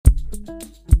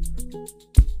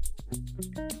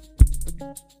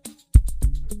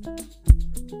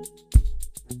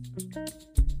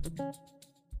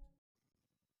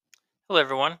Hello,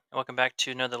 everyone, and welcome back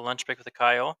to another lunch break with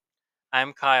Kyle.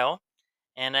 I'm Kyle,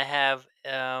 and I have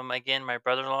again my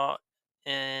brother-in-law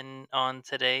in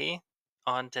today.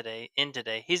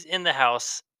 He's in the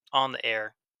house on the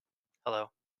air. Hello,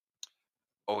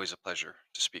 Always a pleasure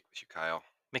to speak with you, Kyle.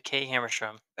 McKay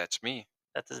Hammerstrom. That's me.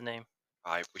 That's his name.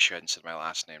 I wish you hadn't said my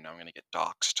last name. Now I'm going to get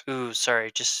doxxed. Ooh,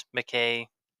 sorry, just McKay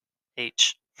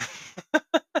H.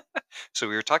 So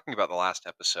we were talking about the last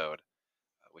episode,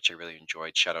 which I really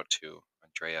enjoyed. Shout out to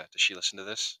Andrea. Does she listen to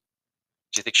this?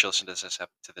 Do you think she'll listen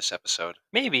to this episode?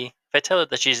 Maybe if I tell her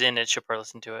that she's in it, she'll probably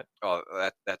listen to it. Oh,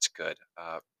 that's good.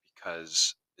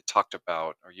 Because it talked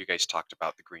about, or you guys talked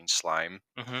about the green slime,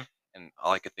 Hmm. and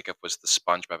all I could think of was the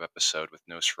SpongeBob episode with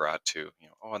Nosferatu.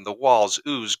 Oh, and the walls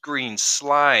ooze green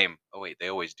slime. Oh wait, they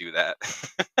always do that.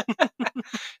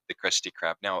 The Krusty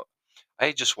Krab. Now,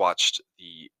 I just watched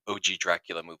the OG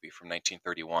Dracula movie from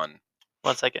 1931,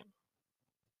 1 second.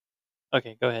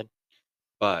 Okay, go ahead.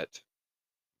 but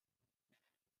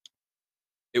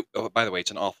oh, by the way,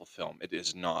 it's an awful film. It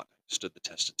is not stood the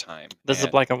test of time. This is a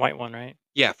And black and white one, right?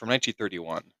 yeah, from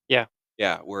 1931. Yeah.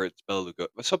 Yeah, where it's Bela Lugosi.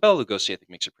 So Bela Lugosi, I think,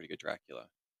 makes a pretty good Dracula.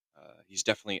 He's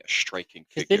definitely a striking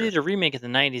Because they figure. did a remake in the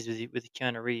 '90s with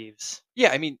Keanu Reeves.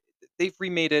 Yeah, I mean, they've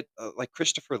remade it. Like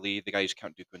Christopher Lee, the guy who's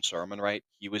Count Dooku and Saruman, right?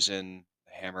 He was in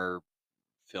the Hammer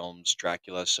films,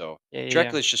 Dracula. So Yeah, yeah, yeah.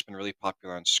 Dracula's just been really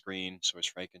popular on screen. So is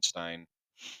Frankenstein.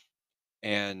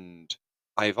 And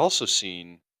I've also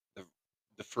seen the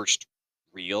the first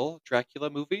real Dracula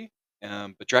movie,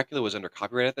 but Dracula was under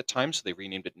copyright at the time, so they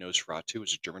renamed it Nosferatu. It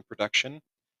was a German production,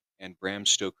 and Bram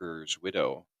Stoker's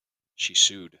widow, she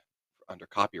sued under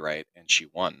copyright, and she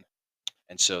won,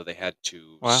 and so they had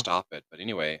to Wow. stop it. But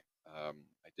anyway, I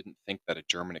didn't think that a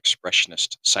German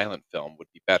expressionist silent film would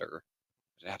be better,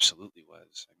 but it absolutely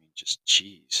was. I mean, just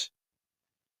geez.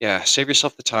 Yeah, save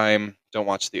yourself the time. Don't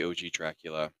watch the OG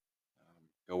Dracula.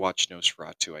 Go watch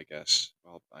Nosferatu, I guess.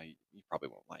 Well, you probably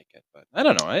won't like it, but I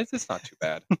don't know. It's not too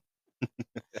bad.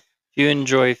 If you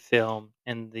enjoy film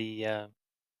and the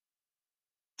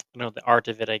art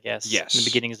of it, I guess, and the Yes,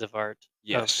 beginnings of art of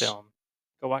yes, film,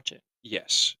 go watch it.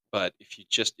 yes. But if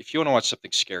you want to watch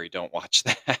something scary, don't watch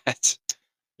that.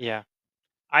 Yeah,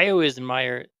 I always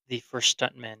admire the first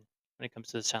stuntmen when it comes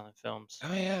to the silent films.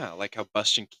 Oh yeah, like how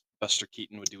Buster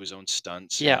Keaton would do his own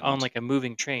stunts, Yeah, on and like a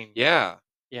moving train. yeah,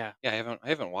 Yeah, yeah. I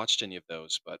haven't watched any of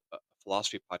those, but a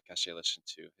philosophy podcast I listen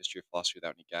to, History of Philosophy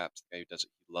Without Any Gaps. The guy who does it,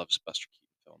 he loves Buster Keaton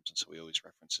films, and so he always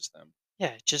references them.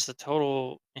 yeah, just a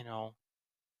total,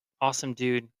 awesome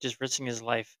dude, just risking his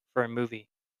life for a movie.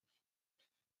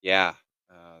 Yeah,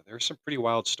 there are some pretty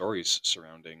wild stories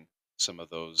surrounding some of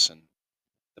those, and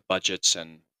the budgets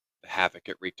and the havoc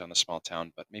it wreaked on the small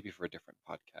town, but maybe for a different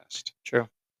podcast. True.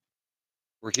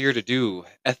 We're here to do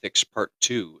Ethics Part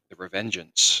 2, The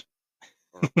Revengeance,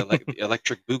 or the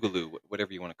Electric Boogaloo,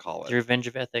 whatever you want to call The it. Revenge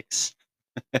of Ethics,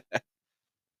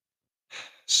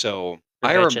 So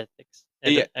I Revenge rem Ethics.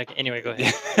 yeah. Okay, anyway, go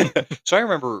ahead. So I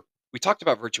remember we talked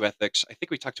about virtue ethics. I think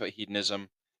we talked about hedonism, and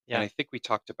Yeah, I think we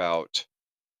talked about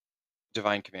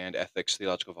divine command ethics,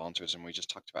 theological voluntarism. We just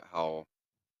talked about how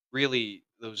really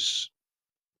those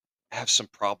have some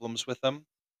problems with them.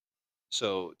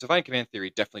 So divine command theory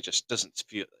definitely just doesn't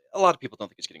feel. A lot of people don't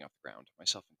think it's getting off the ground,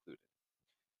 myself included.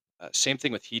 Same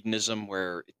thing with hedonism,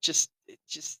 where it just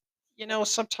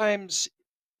sometimes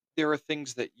there are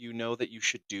things that you know that you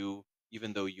should do,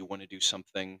 even though you want to do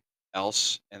something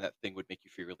else, and that thing would make you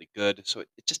feel really good. So it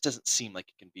just doesn't seem like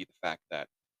it can be the fact that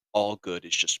all good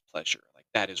is just pleasure. Like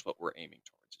that is what we're aiming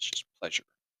towards. It's just pleasure,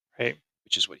 right.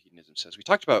 which is what hedonism says. We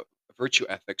talked about virtue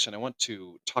ethics, and I want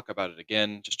to talk about it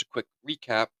again. Just a quick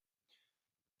recap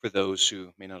for those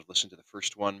who may not have listened to the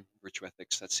first one. Virtue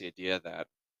ethics, that's the idea that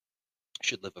you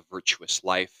should live a virtuous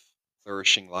life,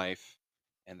 flourishing life,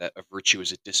 and that a virtue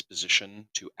is a disposition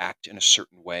to act in a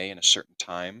certain way in a certain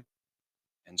time.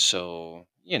 And so,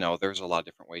 there's a lot of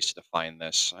different ways to define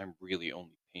this. I'm really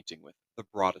only painting with the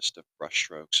broadest of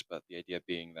brushstrokes, but the idea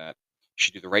being that you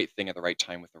should do the right thing at the right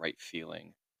time with the right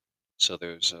feeling. So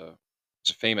there's a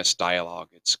famous dialogue.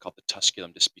 It's called the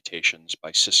Tusculum Disputations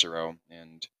by Cicero,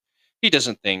 and he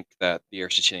doesn't think that the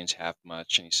Aristotelians have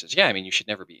much. And he says, yeah, I mean, you should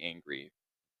never be angry.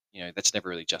 That's never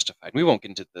really justified. We won't get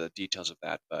into the details of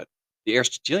that, but the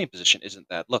Aristotelian position isn't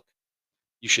that, look,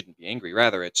 you shouldn't be angry.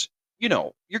 Rather, it's,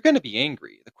 you're going to be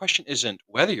angry. The question isn't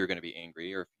whether you're going to be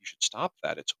angry or if you should stop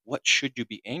that. It's what should you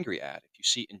be angry at? If you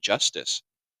see injustice,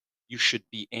 you should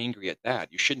be angry at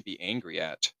that. You shouldn't be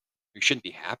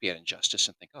happy at injustice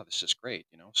and think, oh, this is great.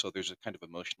 So there's a kind of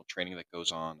emotional training that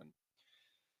goes on. And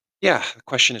yeah, the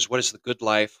question is, what is the good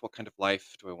life? What kind of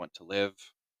life do I want to live?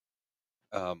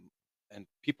 Um, and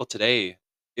people today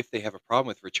if they have a problem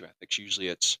with virtue ethics, usually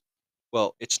it's,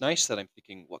 well, it's nice that I'm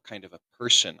thinking, what kind of a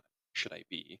person should I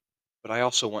be? But I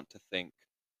also want to think,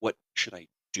 what should I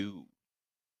do?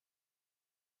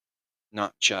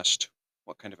 Not just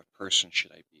what kind of a person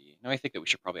should I be? Now, I think that we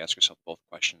should probably ask ourselves both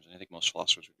questions, and I think most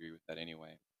philosophers would agree with that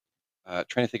anyway.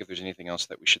 Trying to think if there's anything else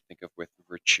that we should think of with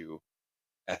virtue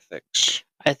ethics.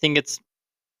 I think it's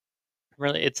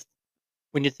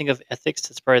when you think of ethics,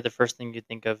 it's probably the first thing you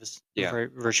think of is Yeah.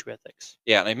 virtue ethics.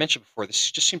 Yeah, and I mentioned before,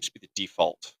 this just seems to be the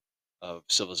default of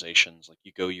civilizations. Like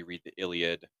you go, you read the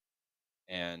Iliad,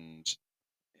 and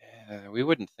we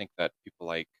wouldn't think that people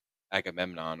like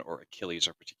Agamemnon or Achilles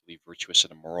are particularly virtuous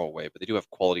in a moral way, but they do have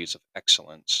qualities of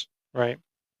excellence. Right.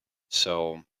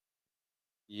 So,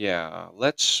 yeah,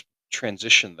 let's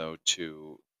transition though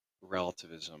to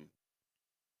relativism.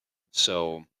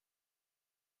 So,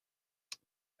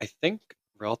 I think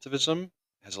relativism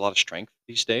has a lot of strength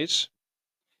these days.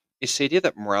 It's the idea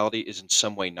that morality is in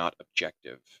some way not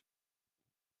objective.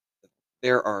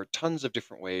 There are tons of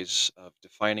different ways of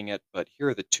defining it, but here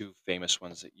are the two famous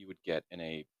ones that you would get in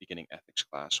a beginning ethics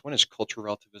class. One is cultural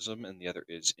relativism, and the other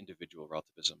is individual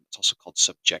relativism. It's also called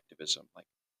subjectivism, like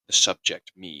the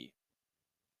subject, me,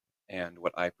 and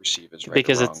what I perceive as right or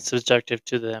Because it's wrong. subjective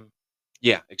to them.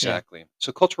 Yeah, Yeah. exactly.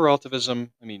 So, cultural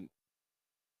relativism, I mean,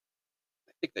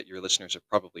 I think that your listeners have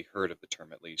probably heard of the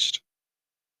term at least.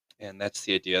 And that's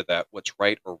the idea that what's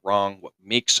right or wrong, what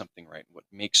makes something right and what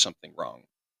makes something wrong,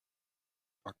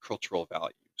 are cultural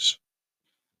values.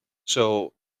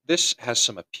 So this has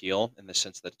some appeal in the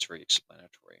sense that it's very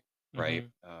explanatory, right?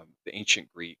 Hmm. The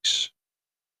ancient Greeks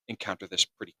encounter this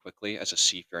pretty quickly as a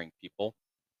seafaring people.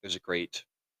 There's a great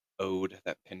ode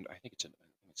that I think it's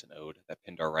an ode that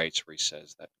Pindar writes where he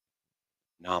says that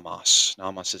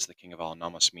Namas is the king of all.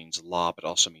 Namas means law, but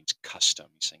also means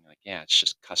custom. He's saying like, yeah, it's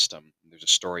just custom. And there's a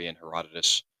story in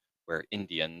Herodotus where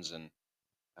Indians, and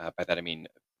by that I mean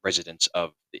residents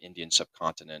of the Indian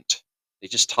subcontinent, they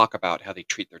just talk about how they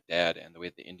treat their dead, and the way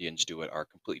the Indians do it are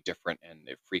completely different, and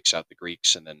it freaks out the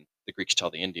Greeks, and then the Greeks tell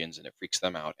the Indians, and it freaks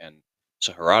them out. And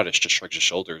so Herodotus just shrugs his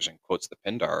shoulders and quotes the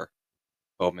Pindar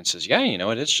poem and says, "Yeah,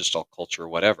 it is just all culture,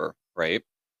 whatever, right?"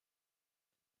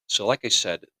 So, like I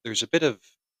said, there's a bit of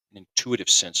an intuitive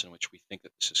sense in which we think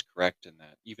that this is correct, and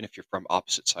that even if you're from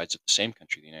opposite sides of the same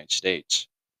country, the United States,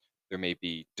 there may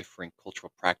be differing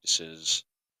cultural practices.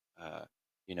 Uh,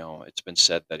 it's been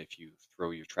said that if you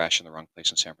throw your trash in the wrong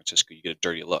place in San Francisco, you get a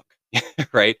dirty look,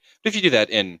 right? But if you do that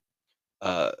in,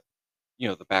 uh,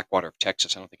 the backwater of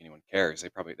Texas, I don't think anyone cares. They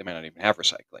might not even have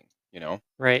recycling.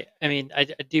 Right. I mean, I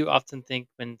do often think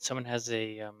when someone has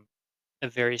a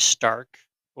very stark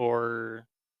or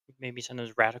maybe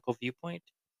sometimes radical viewpoint,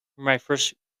 my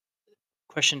first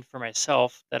question for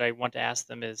myself that I want to ask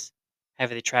them is, have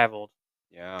they traveled?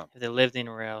 Yeah, Have they lived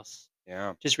anywhere else?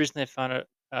 yeah. Just recently, I found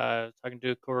out talking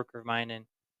to a coworker of mine, and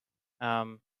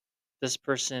um, this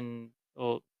person,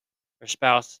 well, her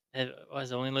spouse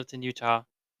has only lived in Utah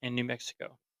and New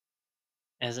Mexico,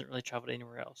 and hasn't really traveled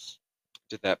anywhere else.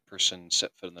 Did that person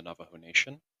set foot in the Navajo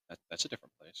Nation? That's a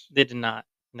different place. They did not.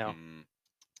 No, Mm,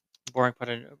 boring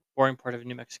part of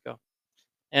New Mexico.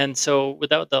 And so,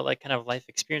 without the like kind of life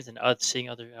experience and us seeing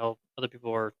how other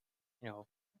people are, you know,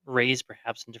 raised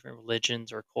perhaps in different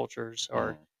religions or cultures,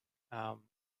 or mm, um,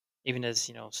 even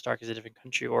as stark as a different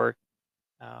country, or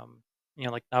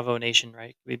like Navajo Nation,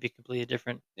 right? We'd be completely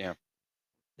different. yeah.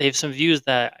 They have some views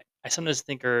that I sometimes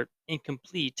think are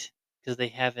incomplete because they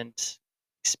haven't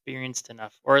experienced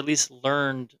enough, or at least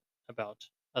learned about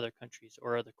other countries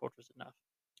or other cultures enough.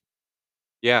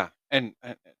 Yeah, and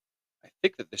I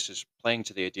think that this is playing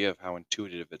to the idea of how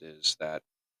intuitive it is that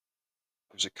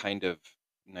there's a kind of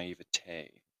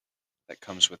naivete that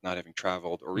comes with not having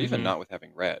traveled or even Hmm. not with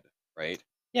having read, right?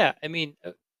 Yeah, I mean,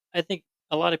 I think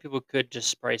a lot of people could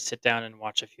just probably sit down and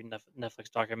watch a few Netflix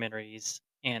documentaries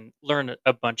and learn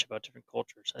a bunch about different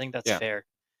cultures. I think that's Yeah, fair.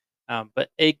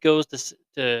 But it goes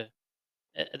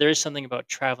there is something about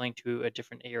traveling to a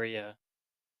different area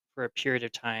for a period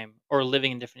of time, or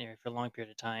living in a different area for a long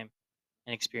period of time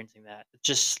and experiencing that. It's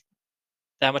just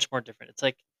that much more different. It's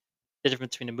like the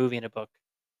difference between a movie and a book.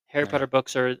 Harry yeah, Potter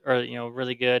books are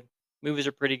really good. Movies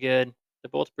are pretty good. They're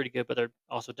both pretty good, but they're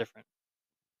also different.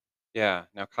 yeah.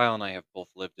 Now Kyle and I have both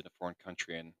lived in a foreign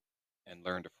country and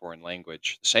learned a foreign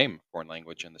language, the same foreign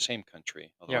language in the same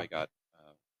country. Although Yeah. I got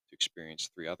to experience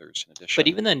three others in But addition.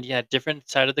 even then, yeah, different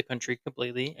side of the country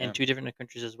completely, and Yeah. two different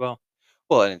countries as well.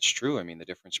 Well, and it's true. I mean, the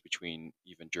difference between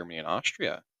even Germany and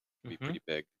Austria can be Hmm. pretty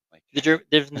big. Like The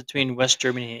difference between West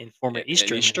Germany and former East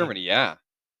in East Germany. Germany, yeah.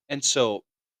 And so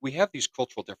we have these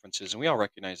cultural differences, and we all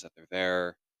recognize that they're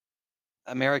there.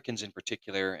 Americans in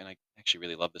particular, and I actually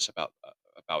really love this about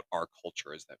about our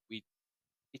culture is that we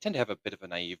tend to have a bit of a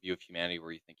naive view of humanity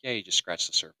where you think, yeah, you just scratch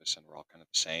the surface and we're all kind of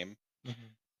the same.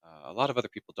 Mhm. A lot of other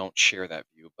people don't share that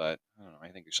view, but I don't know.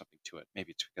 I think there's something to it.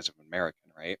 Maybe it's because I'm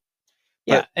American, right?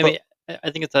 Yeah, I But mean,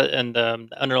 I think it's a and the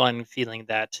underlying feeling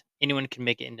that anyone can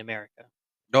make it into America.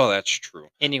 no, that's true.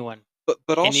 Anyone,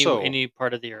 But also any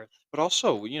part of the earth.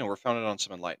 we're founded on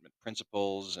some enlightenment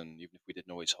principles, and even if we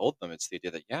didn't always hold them, it's the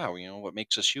idea that yeah, what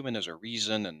makes us human is a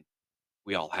reason, and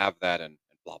we all have that, and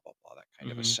blah blah blah, that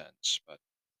kind of a Mhm. sense. But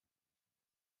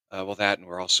well, that, and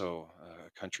we're also a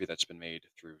country that's been made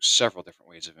through several different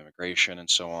ways of immigration and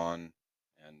so on,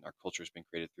 and our culture has been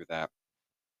created through that.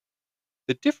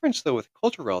 The difference, though, with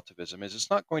cultural relativism is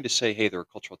it's not going to say, hey, there are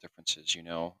cultural differences.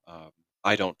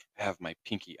 I don't have my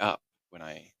pinky up when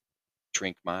I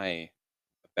drink my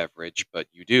beverage, but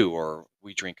you do, or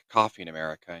we drink coffee in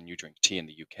America and you drink tea in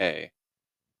the UK.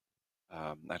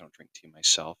 I don't drink tea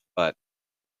myself, but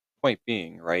point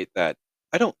being, right, that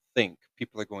I don't think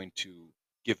people are going to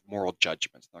give moral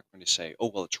judgments. They're not going to say, oh,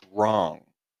 well, it's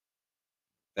wrong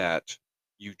that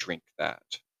you drink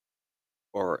that,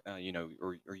 or,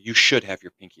 or you should have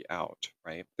your pinky out,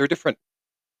 right? There are different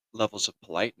levels of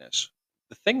politeness.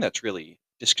 The thing that's really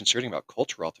disconcerting about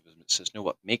cultural relativism is it says, no,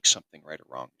 what makes something right or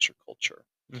wrong is your culture.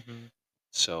 Mhm.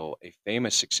 So a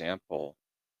famous example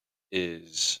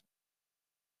is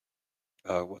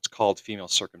what's called female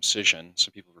circumcision.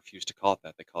 Some people refuse to call it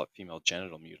that. They call it female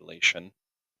genital mutilation.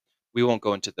 We won't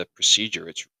go into the procedure.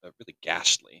 It's really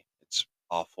ghastly. It's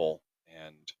awful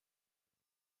and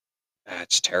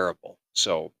it's terrible.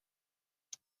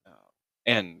 Uh,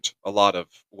 and a lot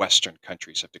of Western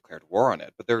countries have declared war on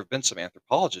it. But there have been some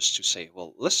anthropologists who say,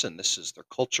 well, listen, this is their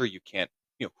culture. You can't,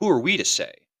 who are we to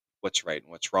say what's right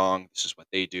and what's wrong? This is what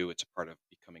they do. It's a part of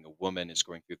becoming a woman is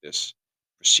going through this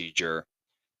procedure.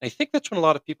 I think that's when a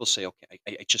lot of people say, "Okay,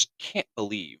 I just can't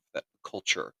believe that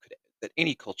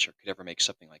any culture could ever make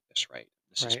something like this right.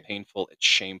 This is Right. painful. It's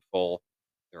shameful.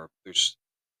 There's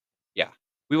yeah.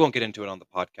 We won't get into it on the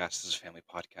podcast. This is a family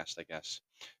podcast, I guess,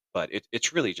 but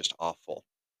it's really just awful.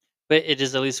 But it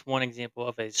is at least one example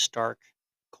of a stark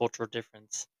cultural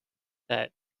difference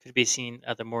that could be seen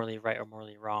either morally right or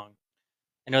morally wrong.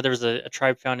 I know there was a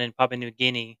tribe found in Papua New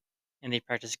Guinea, and they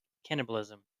practiced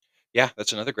cannibalism. Yeah,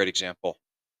 that's another great example.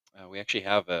 We actually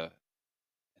have an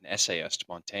essayist,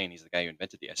 Montaigne. He's the guy who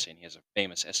invented the essay, and he has a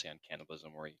famous essay on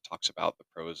cannibalism where he talks about the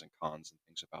pros and cons and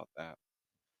things about that.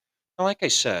 Now, like I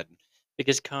said,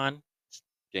 Biggest con?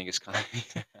 Genghis Khan.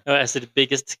 No, I said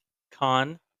biggest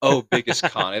con. Oh, biggest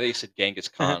con. I thought you said Genghis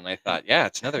Khan, and I thought, yeah,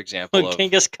 it's another Oh, example of,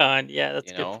 Genghis Khan. Yeah,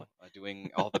 that's a good point.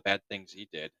 doing all the bad things he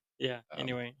did. Yeah. Um,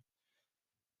 Anyway,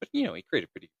 but he created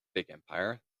a pretty big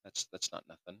empire. That's not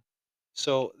nothing.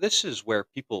 So this is where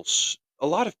a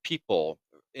lot of people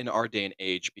in our day and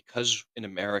age, because in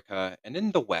America and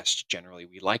in the West generally,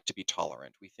 we like to be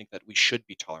tolerant. We think that we should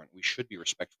be tolerant. We should be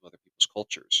respectful of other people's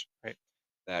cultures. right.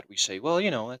 That we say, well,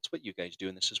 that's what you guys do,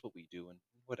 and this is what we do, and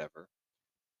whatever.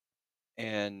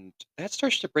 And that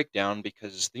starts to break down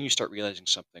because then you start realizing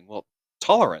something. Well,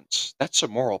 tolerance, that's a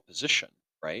moral position,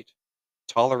 right?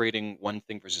 Tolerating one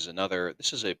thing versus another,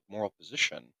 this is a moral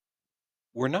position.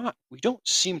 We don't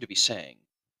seem to be saying,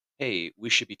 hey, we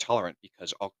should be tolerant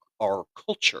because our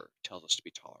culture tells us to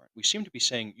be tolerant. We seem to be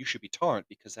saying you should be tolerant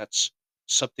because that's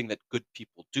something that good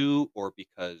people do, or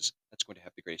because that's going to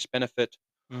have the greatest benefit,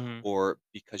 Mhm. or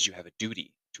because you have a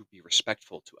duty to be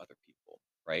respectful to other people,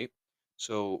 right?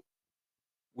 So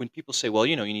when people say, well,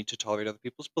 you need to tolerate other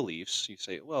people's beliefs, you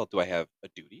say, well, do I have a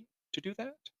duty to do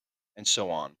that? And so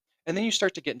on. And then you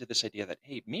start to get into this idea that,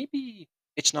 hey, maybe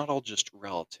it's not all just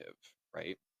relative,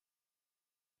 right?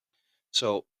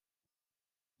 So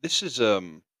this is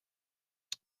an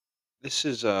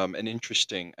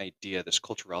interesting idea, this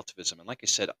cultural relativism. And like I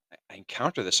said, I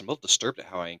encounter this. I'm a little disturbed at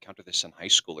how I encounter this in high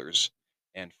schoolers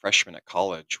and freshmen at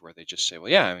college, where they just say,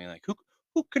 well, yeah, I mean, like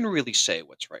who can really say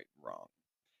what's right and wrong?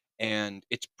 And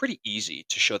it's pretty easy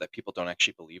to show that people don't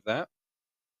actually believe that.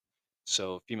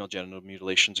 So female genital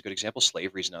mutilation is a good example.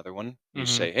 Slavery is another one. You Mhm.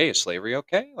 say, "Hey, is slavery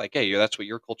okay?" Like, "Hey, that's what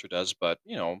your culture does, but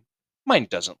mine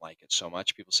doesn't like it so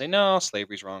much." People say, "No,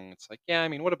 slavery's wrong." It's like, yeah, I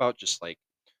mean, what about just like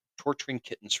torturing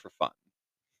kittens for fun?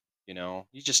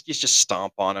 You just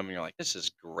stomp on them, and you're like, "This is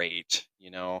great."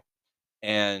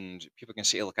 And people can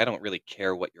say, "Look, I don't really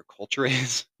care what your culture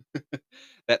is.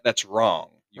 That's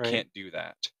wrong. You Right. can't do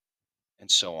that,"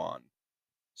 and so on.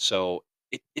 So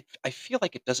I feel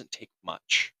like it doesn't take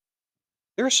much.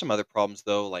 There are some other problems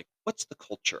though, like what's the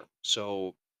culture?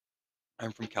 So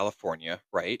I'm from California,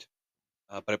 right?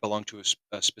 But I belong to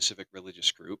a specific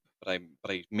religious group. But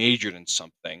I majored in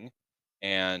something,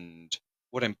 and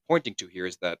what I'm pointing to here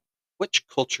is that which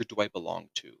culture do I belong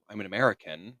to? I'm an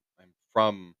American. I'm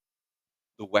from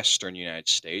the Western United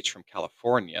States, from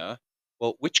California.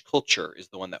 Well, which culture is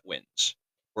the one that wins?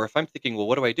 Or if I'm thinking, well,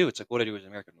 what do I do? It's like, what do I do as an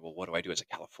American? Well, what do I do as a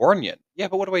Californian? Yeah,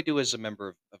 but what do I do as a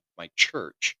member of my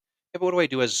church? Yeah, but what do I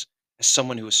do as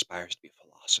someone who aspires to be a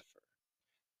philosopher?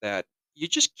 That you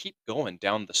just keep going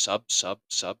down the sub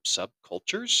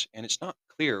cultures, and it's not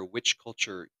clear which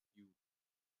culture you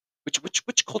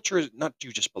which culture not do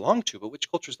you just belong to, but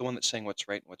which culture is the one that's saying what's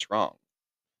right and what's wrong.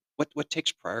 What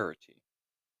takes priority?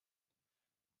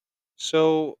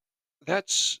 So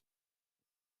that's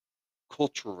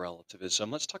cultural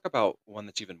relativism. Let's talk about one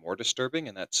that's even more disturbing,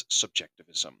 and that's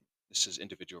subjectivism. This is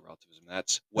individual relativism.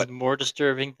 That's Is what more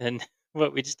disturbing than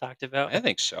what we just talked about. I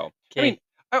think so. I mean, Okay.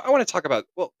 I want to talk about,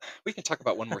 well, we can talk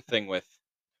about one more thing with,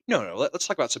 no, let's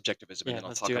talk about subjectivism and Yeah, then I'll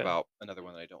let's talk do it. about another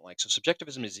one that I don't like. So,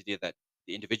 subjectivism is the idea that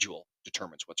the individual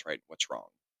determines what's right and what's wrong.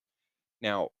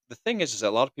 Now, the thing is that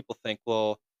a lot of people think,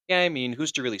 well, yeah, I mean,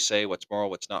 who's to really say what's moral,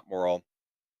 what's not moral?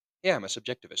 Yeah, I'm a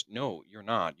subjectivist. No, you're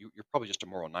not. You're probably just a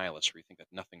moral nihilist where you think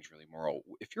that nothing's really moral.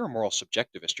 If you're a moral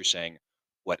subjectivist, you're saying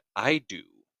what I do,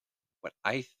 what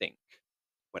I think,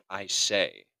 what I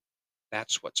say,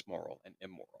 that's what's moral and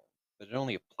immoral. But it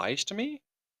only applies to me.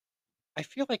 I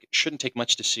feel like it shouldn't take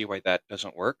much to see why that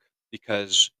doesn't work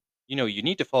because you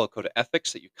need to follow a code of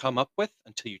ethics that you come up with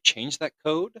until you change that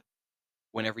code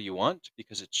whenever you want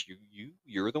because it's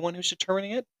you're the one who's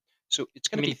determining it. So it's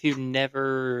I going to mean, be if you've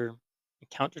never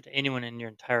encountered anyone in your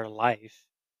entire life,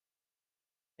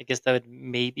 I guess that would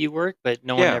maybe work, but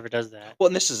no one yeah. ever does that. Well,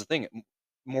 and this is the thing.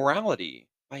 Morality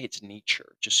by its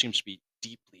nature just seems to be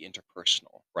deeply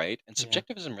interpersonal, right? And Yeah.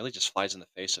 subjectivism really just flies in the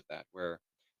face of that where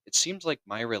it seems like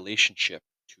my relationship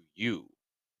to you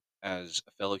as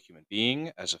a fellow human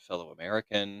being, as a fellow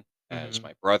American, as Mhm.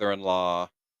 my brother-in-law,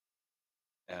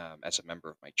 as a member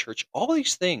of my church. All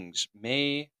these things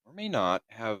may or may not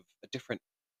have a different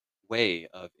way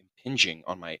of impinging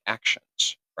on my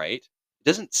actions, right? It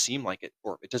doesn't seem like it,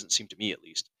 or it doesn't seem to me at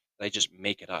least, that I just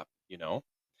make it up.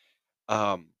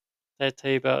 Um, Did I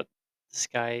tell you about this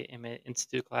guy in my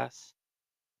institute class?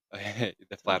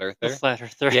 the flat The earther. flat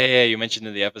earther. Yeah, yeah, you mentioned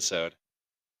in the episode.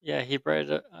 Yeah, he brought it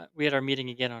up. We had our meeting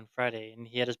again on Friday, and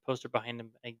he had his poster behind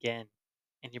him again,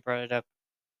 and he brought it up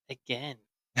again.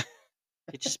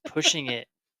 He's just pushing it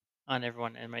on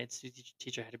everyone, and my institute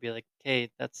teacher had to be like,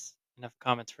 "Okay, that's enough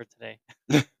comments for today."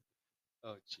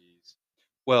 Oh, jeez.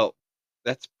 Well,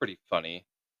 that's pretty funny.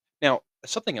 Now,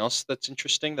 something else that's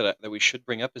interesting that we should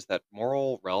bring up is that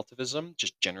moral relativism,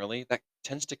 just generally, that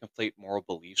tends to conflate moral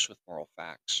beliefs with moral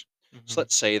facts. So Hmm.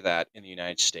 let's say that in the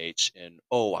United States, in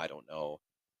I don't know,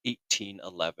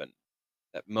 1811,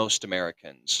 that most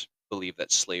Americans believe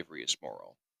that slavery is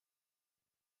moral.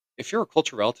 If you're a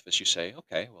cultural relativist, you say,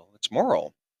 okay, well, it's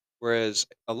moral. Whereas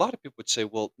a lot of people would say,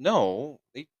 well, no,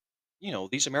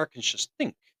 these Americans just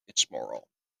think it's moral.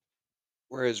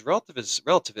 Whereas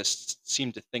relativists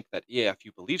seem to think that, yeah, if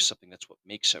you believe something, that's what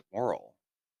makes it moral.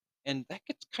 And that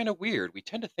gets kind of weird. We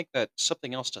tend to think that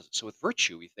something else does it. So with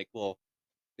virtue, we think, well,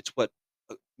 it's what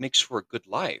makes for a good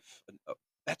life. And,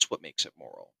 that's what makes it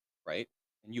moral, right?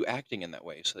 And you acting in that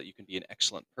way so that you can be an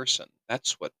excellent person.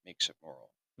 That's what makes it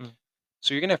moral. Mm.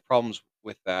 So you're going to have problems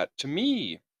with that. To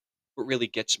me, what really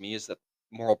gets me is that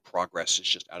moral progress is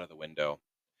just out of the window.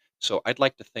 So I'd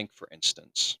like to think, for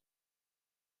instance,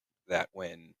 that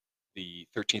when the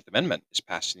 13th Amendment is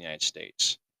passed in the United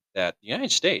States, that the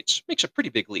United States makes a pretty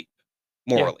big leap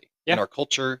Yeah, morally in yeah, our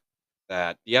culture,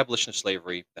 that the abolition of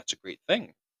slavery, that's a great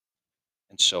thing,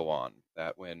 and so on.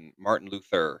 That when Martin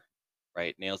Luther,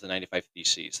 right, nails the 95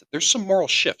 Theses, that there's some moral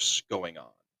shifts going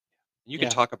on. And you can yeah.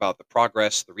 talk about the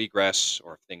progress, the regress,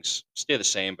 or if things stay the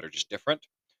same but are just different.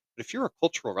 But if you're a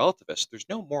cultural relativist, there's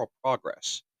no moral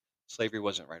progress. Slavery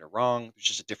wasn't right or wrong, there's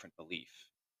just a different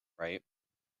belief, right?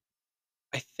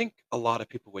 I think a lot of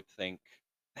people would think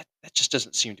that that just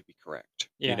doesn't seem to be correct.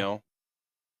 Yeah,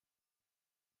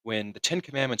 When the 10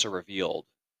 commandments are revealed,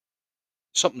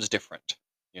 something's different,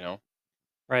 you know?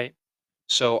 right.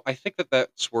 So I think that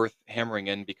that's worth hammering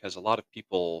in because a lot of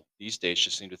people these days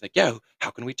just seem to think, yeah, how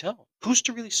can we tell? Who's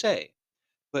to really say?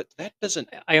 But that doesn't,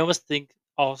 I almost think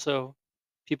also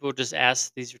people just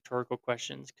ask these rhetorical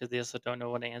questions because they also don't know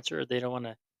what to answer. Or they don't want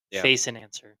to yeah, face an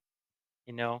answer.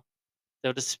 You know,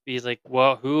 they'll just be like,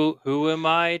 "Well, who am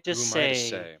I to who am I to say?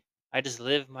 say? I just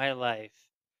live my life,"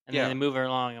 and then they Yeah, move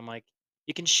along. I'm like,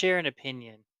 "You can share an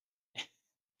opinion."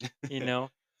 You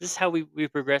know, this is how we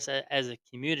progress as a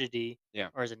community, yeah,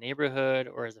 or as a neighborhood,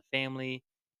 or as a family.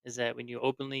 Is that when you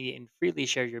openly and freely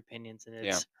share your opinions and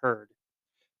yeah, it's heard?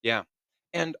 yeah.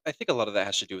 And I think a lot of that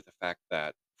has to do with the fact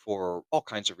that for all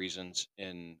kinds of reasons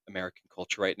in American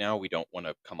culture right now. We don't want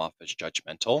to come off as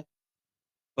judgmental.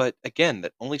 But again,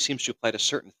 that only seems to apply to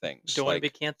certain things. Don't want to be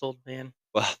Like, canceled, man.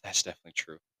 well, that's definitely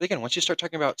true. But again, once you start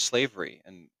talking about slavery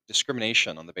and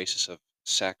discrimination on the basis of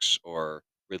sex or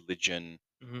religion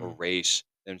or Mhm. race,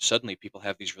 then suddenly people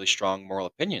have these really strong moral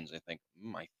opinions. I think,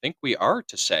 I think we are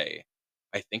to say,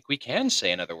 I think we can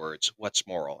say, in other words, what's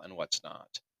moral and what's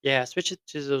not. Yeah, switch it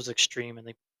to those extreme,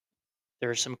 and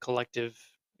there's some collective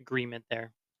agreement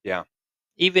there, Yeah.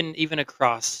 even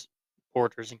across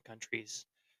borders and countries.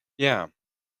 Yeah.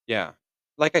 Yeah.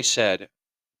 Like I said,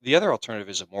 the other alternative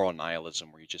is a moral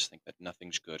nihilism where you just think that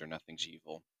nothing's good or nothing's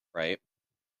evil, right?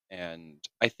 And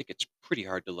I think it's pretty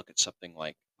hard to look at something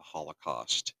like the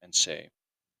Holocaust and say,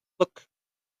 look,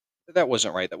 that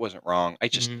wasn't right. That wasn't wrong. I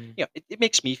just, Mhm. it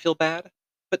makes me feel bad,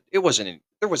 but it wasn't,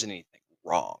 there wasn't anything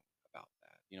wrong about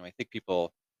that. I think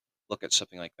people look at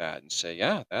something like that and say,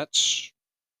 yeah, that's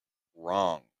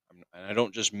wrong. And I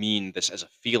don't just mean this as a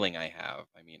feeling I have.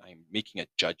 I mean, I'm making a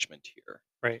judgment here.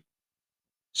 Right.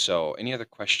 So, any other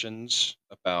questions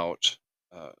about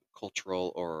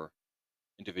cultural or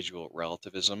individual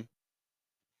relativism?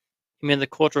 I mean, the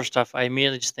cultural stuff, I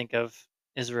immediately just think of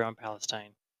Israel and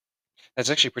Palestine, That's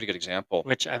actually a pretty good example.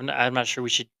 which I'm not sure we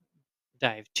should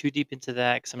dive too deep into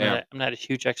that because Yeah. I'm not a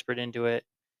huge expert into it.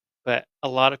 But a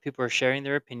lot of people are sharing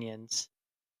their opinions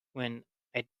when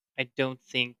I I don't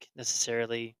think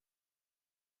necessarily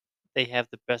they have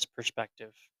the best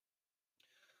perspective.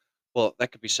 Well,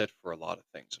 that could be said for a lot of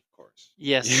things, of course.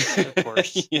 Yes, of Yeah.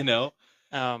 course. you know?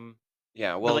 Um,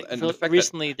 Yeah. but Well, like and the fact that,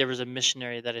 recently, there was a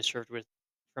missionary that I served with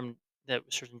from that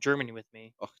served in Germany with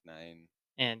me, oh, nein.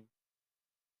 and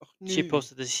Oh, she no.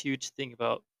 posted this huge thing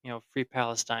about free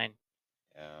Palestine.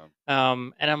 Yeah.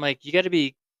 And I'm like, you got to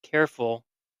be careful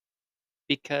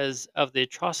because of the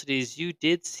atrocities you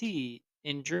did see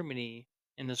in Germany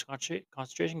in those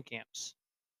concentration camps.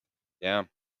 Yeah.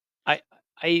 I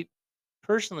I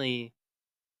personally,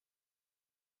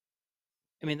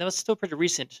 I mean, that was still pretty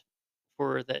recent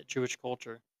for that Jewish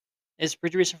culture. It's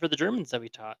pretty recent for the Germans that we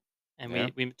taught and Yeah.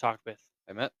 we talked with.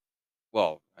 I met,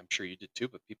 well, I'm sure you did too,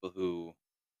 but people who,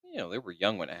 they were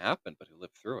young when it happened, but who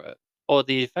lived through it. Oh,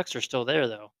 the effects are still there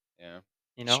though, Yeah.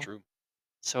 you It's know? true.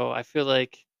 So I feel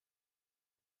like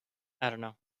I don't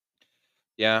know.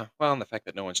 Yeah. Well, and the fact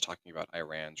that no one's talking about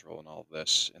Iran's role in all of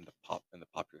this in the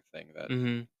popular thing that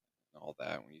Mhm. and all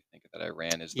that when you think that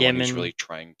Iran is the one who's really Yemen,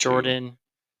 trying to. Jordan.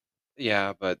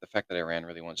 Yeah, but the fact that Iran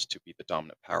really wants to be the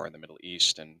dominant power in the Middle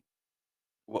East, and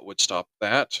what would stop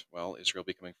that? Well, Israel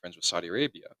becoming friends with Saudi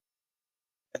Arabia.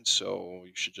 And so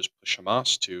you should just push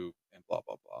Hamas to, and blah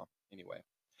blah blah. Anyway,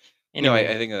 I Anyway,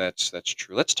 think that's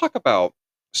true. Let's talk about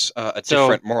a so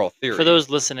different moral for theory. those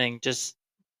listening, just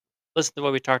listen to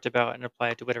what we talked about and apply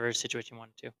it to whatever situation you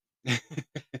want to.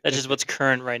 That's just what's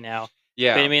current right now, but it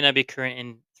Yeah. may not be current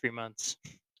in 3 months.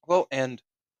 Well, and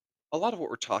a lot of what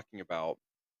we're talking about,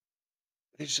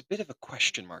 there's a bit of a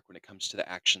question mark when it comes to the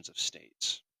actions of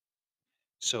states.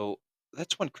 So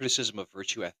that's one criticism of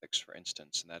virtue ethics, for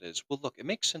instance, and that is, well, look, it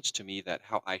makes sense to me that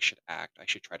how I should act, I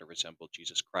should try to resemble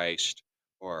Jesus Christ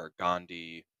or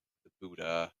Gandhi, the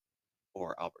Buddha,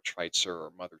 or Albert Schweitzer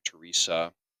or Mother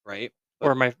Teresa, right? But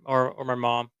Or my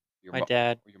mom, your my mom,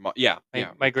 dad, your mom, yeah, my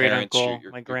yeah, my your great parents, uncle, my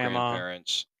your grandma.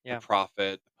 grandparents, the Yeah.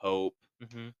 prophet, the pope,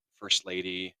 Mhm. first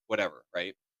lady, whatever,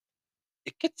 right?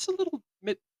 It gets a little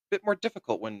bit more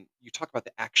difficult when you talk about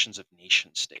the actions of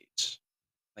nation states.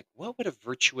 Like, what would a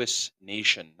virtuous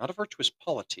nation, not a virtuous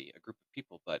polity, a group of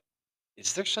people, but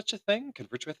is there such a thing? Can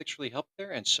virtue ethics really help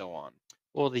there? And so on.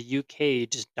 Well, the UK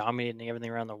just dominating everything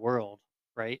around the world,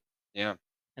 right? Yeah.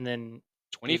 And then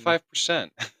maybe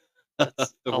 25% of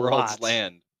that's the a world's lot.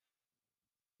 land.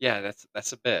 Yeah,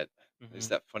 that's a bit. Is Mhm.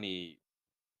 that funny?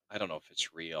 I don't know if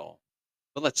it's real,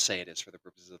 but let's say it is for the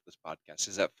purposes of this podcast.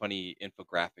 Is that funny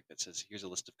infographic that says, here's a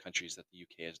list of countries that the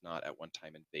UK has not at one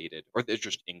time invaded, or there's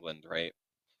just England, right?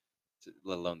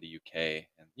 Let alone the UK,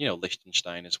 and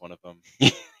Liechtenstein is one of them.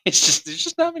 It's just there's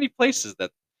just not many places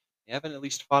that they haven't at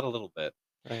least fought a little bit.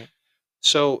 Right.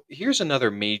 So here's another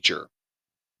major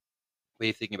way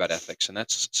of thinking about ethics, and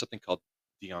that's something called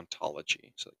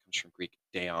deontology. So it comes from Greek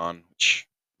deon, which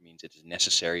means it is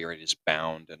necessary or it is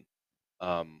bound, and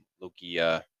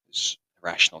logia is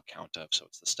rational account of. So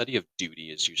it's the study of duty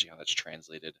is usually how that's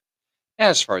translated.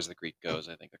 As far as the Greek goes,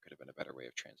 I think there could have been a better way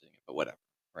of translating it, but whatever,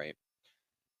 right?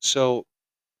 So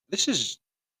this is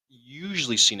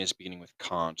usually seen as beginning with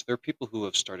Kant. There are people who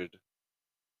have started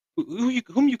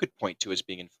whom you could point to as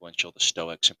being influential, the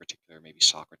Stoics in particular, maybe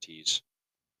Socrates,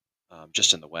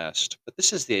 just in the West. But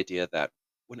this is the idea that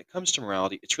when it comes to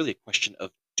morality, it's really a question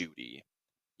of duty.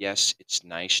 yes, it's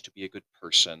nice to be a good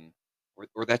person,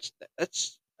 or that's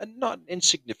a not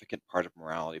insignificant part of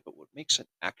morality. But what makes an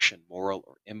action moral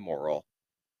or immoral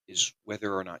is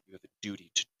whether or not you have a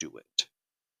duty to do it.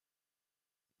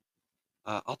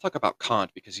 I'll talk about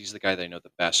Kant because he's the guy that I know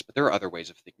the best, but there are other ways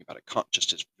of thinking about it. Kant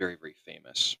just is very, very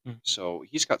famous. Mm. So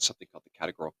he's got something called the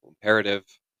categorical imperative.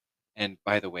 And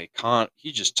by the way, Kant,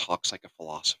 he just talks like a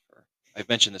philosopher. I've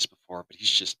mentioned this before, but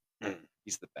he's just,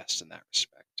 he's the best in that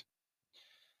respect.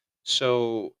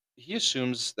 So he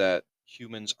assumes that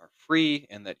humans are free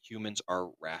and that humans are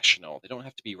rational. They don't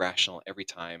have to be rational every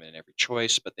time and in every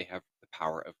choice, but they have the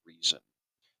power of reason.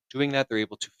 Doing that, they're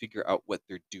able to figure out what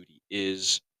their duty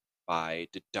is by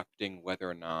deducting whether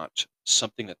or not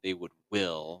something that they would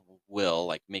will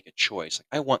like make a choice.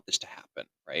 Like, I want this to happen,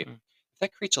 right? Mm. If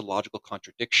that creates a logical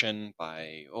contradiction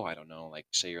by, oh, I don't know, like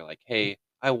say you're like, hey,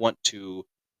 I want to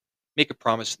make a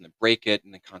promise and then break it,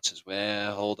 and then Kant says,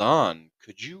 well, hold on,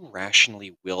 could you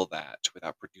rationally will that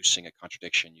without producing a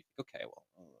contradiction? You think, okay, well,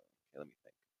 okay, let me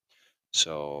think.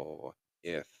 So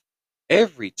if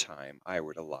every time I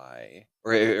were to lie,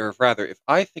 or rather, if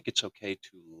I think it's okay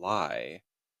to lie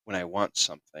when I want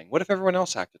something, what if everyone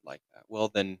else acted like that? Well,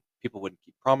 then people wouldn't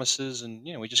keep promises, and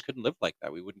we just couldn't live like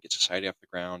that. We wouldn't get society off the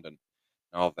ground and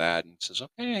all of that. And it says,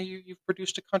 okay, you've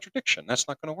produced a contradiction. That's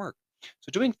not going to work.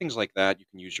 So doing things like that, you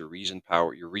can use your reason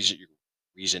power, your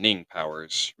reasoning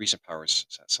powers. Reason powers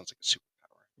sounds like a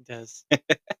superpower. It does.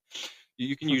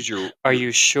 You can use Are your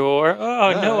you sure?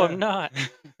 Oh, no, I'm Ah.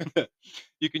 not.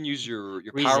 You can use your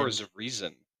powers Reasoned. of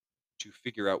reason to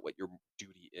figure out what your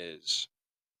duty is.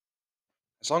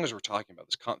 As long as we're talking about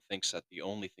this, Kant thinks that the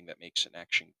only thing that makes an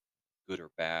action good or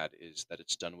bad is that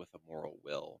it's done with a moral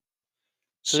will.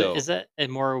 So is So, that a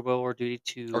moral will or duty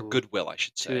or goodwill, I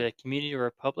should to say. a community or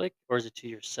a public, or is it to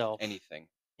yourself? Anything.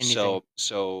 Anything?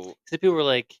 So, Because people were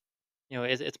like,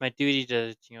 it's my duty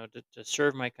to to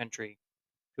serve my country.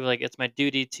 People were like it's my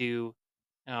duty to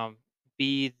um,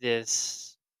 be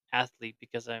this athlete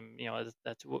because I'm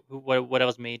that's what I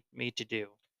was made to do,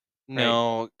 right?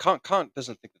 no, Kant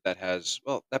doesn't think that that has.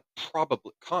 Well, that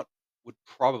probably Kant would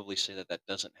probably say that that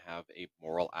doesn't have a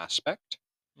moral aspect.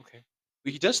 Okay.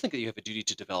 But he does think that you have a duty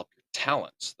to develop your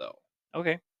talents, though,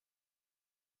 Okay.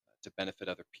 to benefit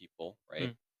other people, right?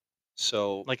 Hmm.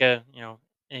 So, Like a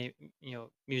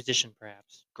musician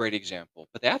perhaps. great example.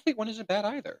 But the athlete one isn't bad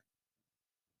either.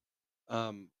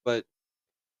 But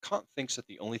Kant thinks that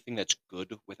the only thing that's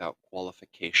good without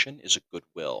qualification is a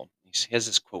goodwill. He has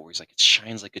this quote where he's like, "It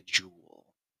shines like a jewel."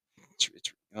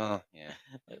 It's oh yeah.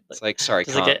 It's like, sorry,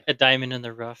 Just like Kant. a diamond in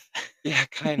the rough. Yeah,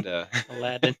 kinda.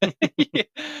 Aladdin. Yeah.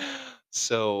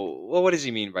 So, well, what does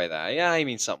he mean by that? Yeah, I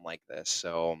mean something like this.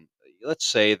 So, let's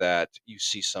say that you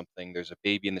see something. There's a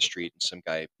baby in the street, and some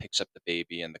guy picks up the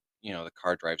baby, and the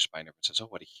car drives by, and everyone says, "Oh,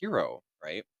 what a hero!"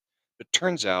 Right? But it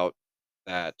turns out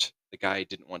that the guy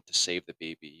didn't want to save the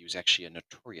baby. He was actually a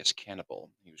notorious cannibal.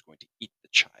 He was going to eat the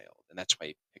child, and that's why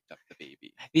he picked up the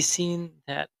baby. Have you seen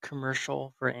that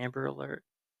commercial for Amber Alert?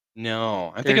 No,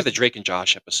 I'm thinking of There's the Drake and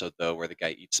Josh episode though, where the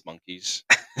guy eats monkeys.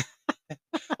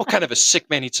 What kind of a sick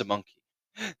man eats a monkey?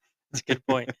 It's a good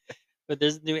point. But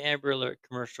there's a new Amber Alert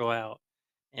commercial out,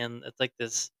 and it's like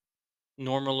this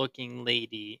normal looking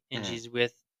lady, and Mm. she's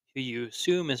with who you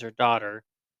assume is her daughter,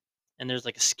 and there's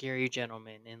like a scary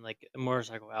gentleman in like a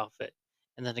motorcycle outfit,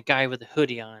 and then a guy with a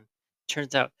hoodie on.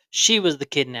 Turns out she was the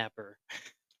kidnapper.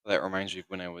 That reminds me of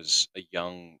when I was a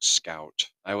young scout.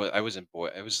 I was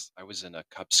in a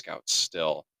Cub Scouts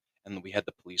still, and we had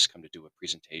the police come to do a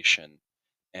presentation,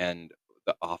 and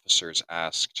the officers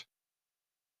asked,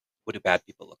 "What do bad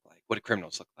people look like? What do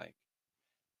criminals look like?"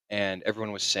 And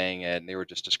everyone was saying it, and they were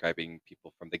just describing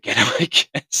people from the ghetto, I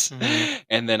guess. Hmm.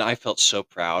 And then I felt so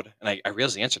proud, and I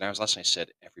realized the answer. And I was last night I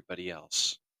said everybody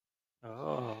else.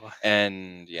 Oh,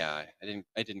 And yeah,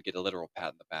 I didn't get a literal pat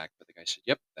on the back, but the guy said,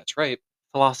 "Yep, that's right.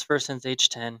 philosopher since age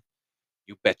 10.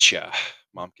 You betcha."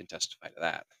 Mom can testify to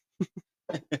that.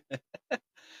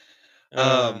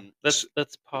 Let's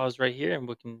pause right here and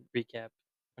we can recap.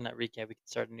 Or not recap. We can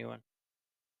start a new one.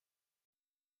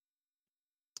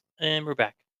 And we're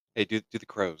back. Hey, do the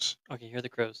crows. Okay, here are the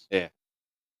crows. Yeah.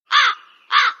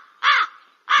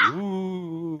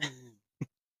 Ooh.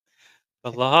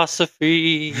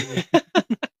 Philosophy.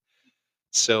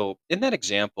 So in that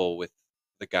example with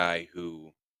the guy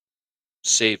who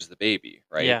saves the baby,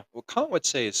 right? Yeah. What Kant would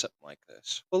say is something like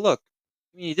this. Well, look,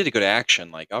 I mean, he did a good action.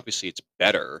 Like, obviously, it's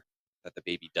better that the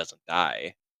baby doesn't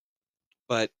die,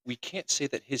 but we can't say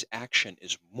that his action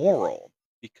is moral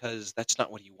because that's not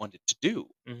what he wanted to do.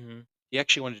 Hmm. He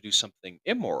actually wanted to do something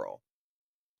immoral.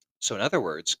 So, in other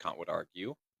words, Kant would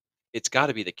argue, it's got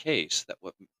to be the case that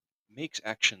what makes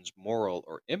actions moral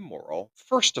or immoral,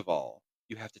 first of all,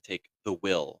 you have to take the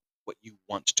will, what you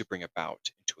want to bring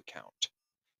about, into account.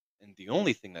 And the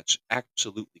only thing that's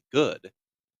absolutely good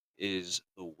is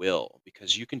the will,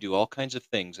 because you can do all kinds of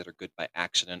things that are good by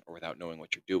accident or without knowing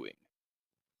what you're doing.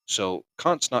 So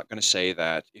Kant's not going to say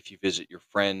that if you visit your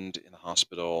friend in the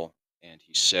hospital and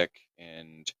he's sick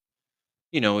and,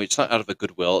 it's not out of a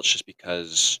goodwill, it's just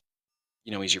because,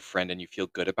 he's your friend and you feel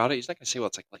good about it. He's not going to say, well,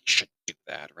 it's like, you shouldn't do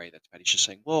that, right? That's bad. He's just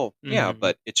saying, well, yeah, Mhm.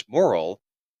 but it's moral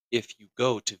if you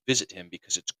go to visit him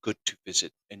because it's good to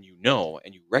visit and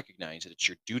and you recognize that it's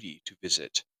your duty to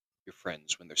visit your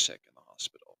friends when ththey're sick in the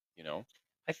hospital.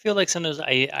 I feel like sometimes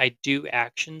I do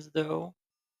actions though,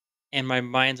 and my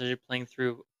mind's already playing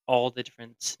through all the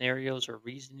different scenarios or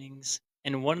reasonings,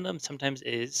 and one of them sometimes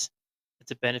is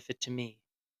it's a benefit to me,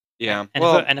 Yeah. and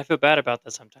Well, I feel bad about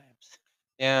that sometimes.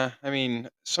 yeah. I mean,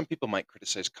 some people might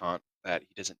criticize Kant that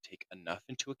he doesn't take enough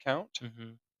into account,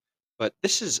 Mhm. but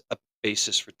this is a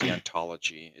basis for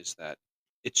deontology is that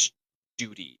it's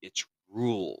duty, it's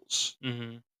rules,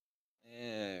 Mhm.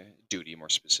 duty more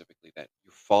specifically, that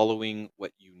you're following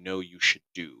what you know you should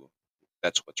do.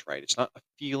 That's what's right. It's not a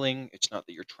feeling. It's not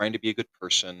that you're trying to be a good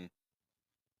person,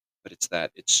 but it's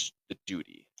that it's the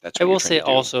duty. That's I what you're will trying say to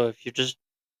do. also if you just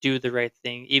do the right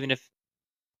thing, even if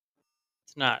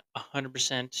it's not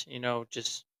 100%,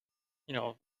 just, you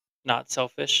know, not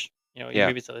selfish, Yeah.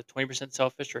 maybe it's like 20%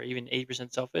 selfish or even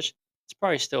 80% selfish, it's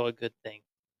probably still a good thing.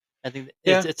 I think that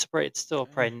Yeah. it's still Uh,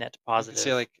 probably net you could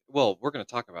say positive. like, well, we're going to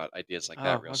talk about ideas like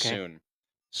that Oh, real okay. soon.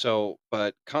 So,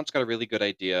 but Kant's got a really good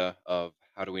idea of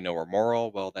how do we know we're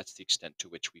moral? Well, that's the extent to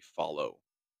which we follow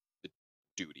the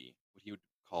duty, what he would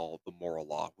call the moral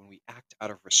law. When we act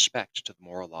out of respect to the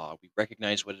moral law, we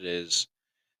recognize what it is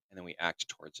and then we act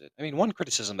towards it. I mean, one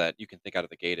criticism that you can think out of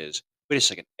the gate is, wait a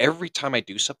second, every time I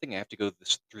do something, I have to go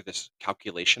through this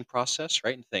calculation process,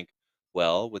 right? And think,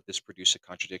 well, would this produce a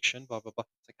contradiction? Blah, blah, blah.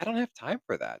 It's like, I don't have time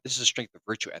for that. This is a strength of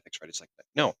virtue ethics, right? It's like that.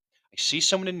 No, I see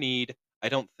someone in need. I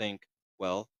don't think,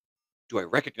 well, do I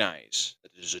recognize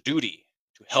that it is a duty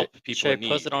to help people Should I in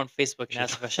post it need? on Facebook and Should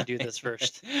ask if I should do I? this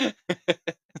first?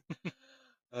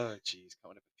 Oh, geez,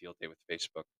 coming up a field day with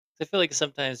Facebook. I feel like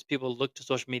sometimes people look to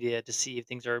social media to see if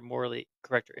things are morally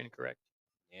correct or incorrect.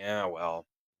 Yeah, well,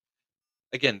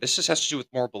 again, this just has to do with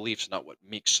moral beliefs, not what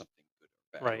makes something good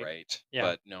or bad, Right. right? Yeah.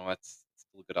 But no, that's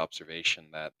still a good observation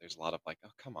that there's a lot of like,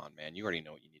 oh, come on, man, you already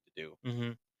know what you need to do.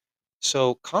 Mhm.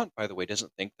 So Kant, by the way,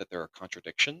 doesn't think that there are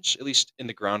contradictions, at least in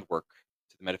the groundwork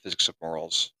to the metaphysics of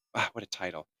morals. Ah, what a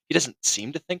title. He doesn't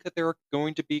seem to think that there are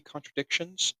going to be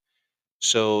contradictions.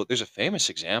 So there's a famous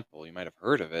example, you might have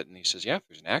heard of it, and he says, yeah, if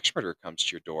there's an axe murderer comes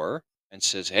to your door and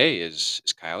says, hey, is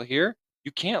Kyle here?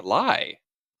 You can't lie.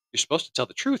 You're supposed to tell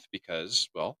the truth because,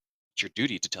 well, it's your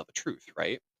duty to tell the truth,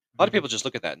 right? A lot of Mhm. people just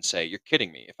look at that and say, you're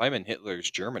kidding me. If I'm in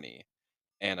Hitler's Germany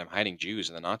and I'm hiding Jews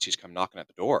and the Nazis come knocking at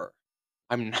the door,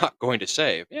 I'm not going to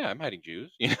say, yeah, I'm hiding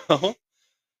Jews,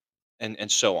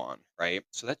 and so on, right?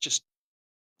 So that just,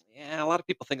 yeah, a lot of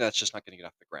people think that's just not going to get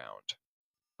off the ground.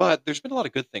 But there's been a lot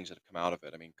of good things that have come out of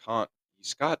it. I mean, Kant,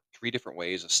 he's got three different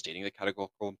ways of stating the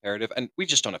categorical imperative, and we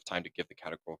just don't have time to give the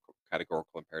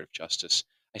categorical imperative justice.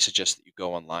 I suggest that you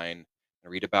go online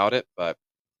and read about it, but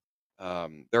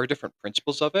there are different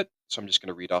principles of it. So I'm just going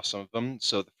to read off some of them.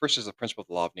 So the first is the principle of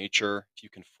the law of nature. If you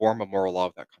can form a moral law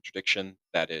without contradiction,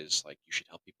 that is like you should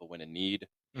help people when in need,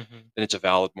 Mhm. then it's a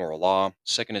valid moral law.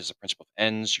 Second is the principle of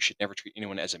ends. You should never treat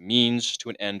anyone as a means to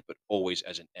an end, but always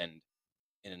as an end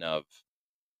in and of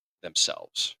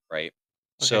themselves, right?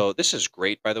 Okay. So this is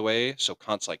great, by the way. So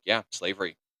Kant's like, yeah,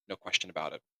 slavery, no question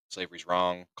about it. Slavery's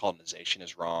wrong. Colonization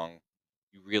is wrong.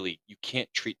 You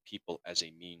can't treat people as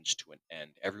a means to an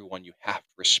end. Everyone you have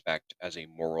to respect as a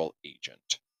moral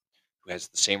agent who has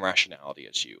the same rationality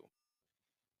as you.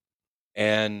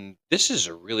 And this is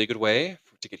a really good way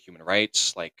to get human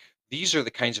rights. Like these are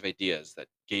the kinds of ideas that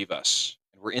gave us,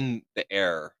 and we're in the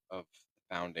air of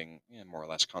the founding, more or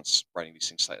less. Kant's writing these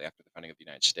things slightly after the founding of the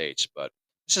United States, but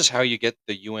this is how you get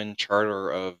the UN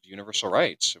Charter of Universal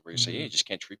Rights, where you say, yeah,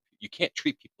 Mhm. you can't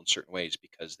treat people in certain ways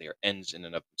because they are ends in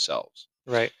and of themselves.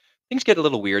 Right. Things get a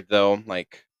little weird though.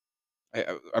 Like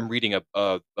I'm reading a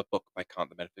book by Kant,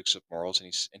 The Metaphysics of Morals,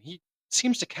 and he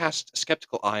seems to cast a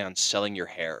skeptical eye on selling your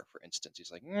hair, for instance.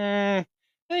 He's like, I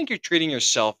think you're treating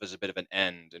yourself as a bit of an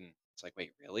end. And it's like,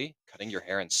 wait, really? Cutting your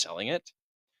hair and selling it?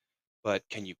 But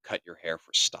can you cut your hair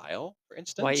for style, for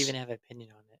Why even instance? have an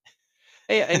opinion on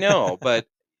Hey, I it? know, but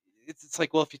it's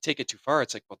like, well, if you take it too far,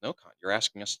 it's like, well, no, Kant, you're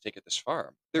asking us to take it this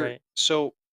far. Right.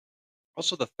 So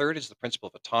also, the third is the principle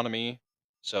of autonomy.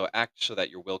 So act so that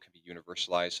your will can be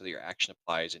universalized, so that your action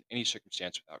applies in any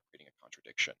circumstance without creating a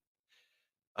contradiction.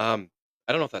 I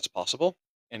don't know if that's possible.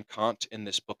 And Kant, in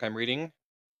this book I'm reading,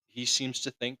 he seems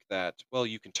to think that, well,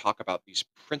 you can talk about these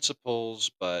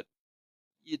principles, but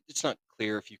it's not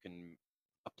clear if you can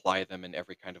apply them in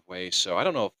every kind of way. So I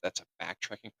don't know if that's a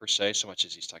backtracking per se, so much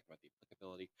as he's talking about the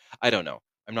applicability. I don't know.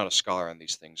 I'm not a scholar on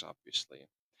these things, obviously,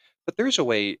 but there's a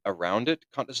way around it.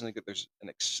 Kant doesn't think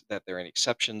that that there are any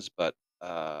exceptions, but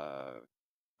a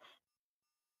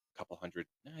couple hundred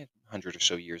or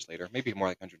so years later, maybe more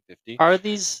like 150 Are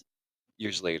these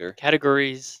years later.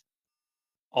 categories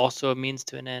also a means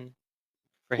to an end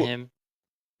for Well, him?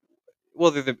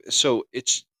 well, so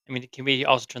it's I mean, can we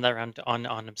also turn that around to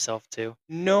on himself too?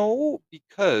 no,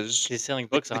 because 'Cause he's selling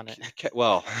books on it.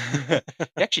 well,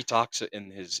 he actually talks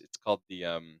in his. It's called the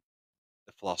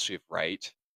philosophy of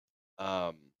right,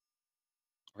 um,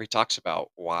 where he talks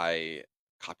about why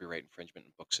copyright infringement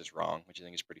in books is wrong, which I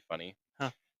think is pretty funny.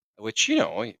 Huh, Which he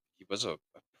was a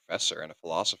professor and a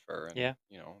philosopher, and yeah,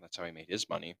 that's how he made his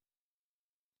money.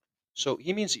 So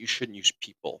he means that you shouldn't use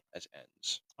people as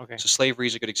ends. okay. So slavery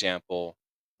is a good example,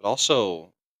 but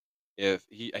also if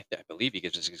I believe he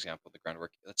gives this example of the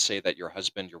groundwork. Let's say that your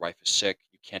husband, your wife is sick,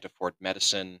 you can't afford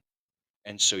medicine,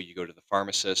 and so you go to the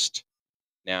pharmacist.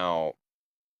 Now,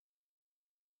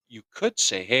 you could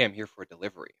say, "Hey, I'm here for a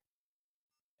delivery,"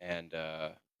 and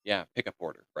yeah, pickup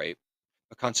order, right?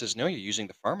 But Kant says, no, you're using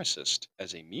the pharmacist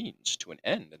as a means to an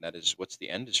end, and that is what's the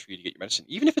end is for you to get your medicine,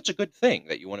 even if it's a good thing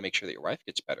that you want to make sure that your wife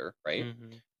gets better, right?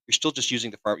 Mhm. You're still just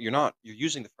using the you're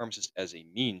using the pharmacist as a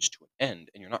means to an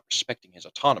end, and you're not respecting his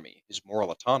autonomy, his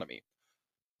moral autonomy.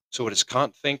 So what does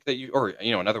Kant think that you, or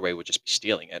another way would just be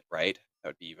stealing it, right? That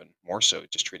would be even more so,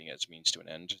 just treating it as means to an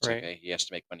end. It's like, Right. hey, he has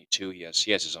to make money too. He has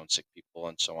his own sick people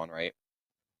and so on, right?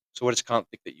 So what does Kant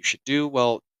think that you should do?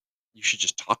 Well, you should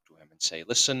just talk to him and say,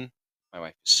 listen, my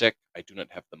wife is sick. I do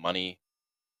not have the money.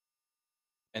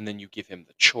 And then you give him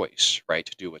the choice, right,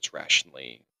 to do what's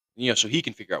rationally, so he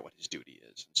can figure out what his duty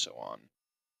is and so on.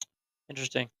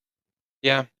 Interesting.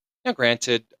 Yeah. Now,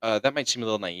 granted, that might seem a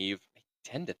little naive. I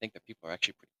tend to think that people are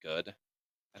actually pretty good.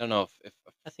 I don't know if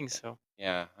I think yeah, so.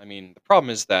 yeah. I mean, the problem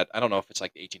is that I don't know if it's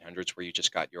like the 1800s where you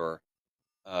just got your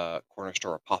corner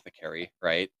store apothecary,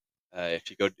 right? If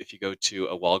you go to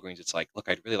a Walgreens, it's like, look,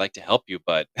 I'd really like to help you,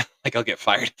 but like I'll get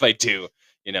fired if I do.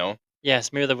 You know?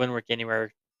 Yes, maybe that wouldn't work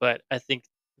anywhere, but I think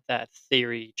that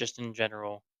theory, just in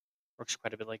general, works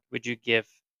quite a bit. Like, would you give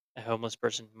a homeless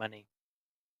person money?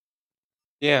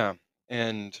 Yeah.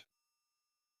 And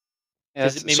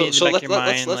yeah, Because so maybe in the so back of let's your let,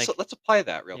 let's mind, let's like, let's apply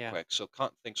that real yeah, quick. So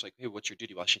Kant thinks like, hey, what's your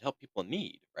duty? Well, I should help people in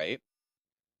need, right?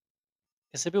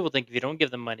 because some people think if you don't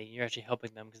give them money, you're actually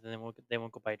helping them because then they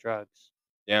won't go buy drugs.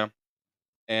 Yeah.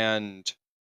 And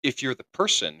if you're the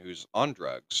person who's on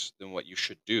drugs, then what you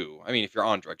should do, I mean, if you're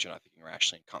on drugs, you're not thinking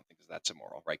rationally and Kant thinks that's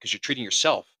immoral, right? Because you're treating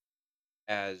yourself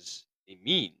as a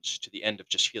means to the end of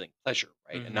just feeling pleasure,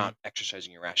 right? And Mhm. not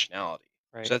exercising your rationality.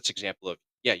 So Right. that's example of,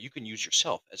 yeah, you can use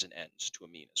yourself as an ends to a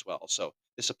mean as well. So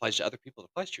this applies to other people, it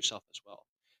applies to yourself as well.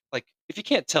 Like if you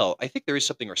can't tell, I think there is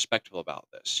something respectable about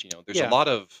this. There's a Yeah. lot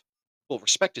of, well,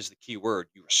 respect is the key word.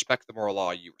 You respect the moral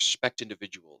law, you respect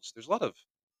individuals. There's a lot of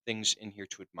things in here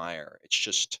to admire. It's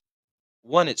just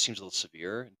one, it seems a little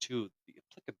severe, and two, the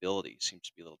applicability seems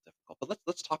to be a little difficult. But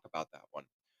let's talk about that one.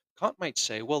 Kant might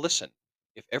say, well, listen,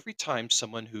 if every time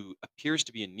someone who appears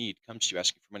to be in need comes to you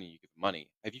asking for money, you give them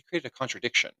money, have you created a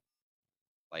contradiction?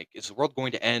 Like, is the world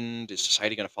going to end? Is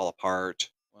society going to fall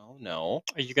apart? Well, no.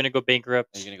 Are you gonna go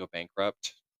Are you bankrupt? going to go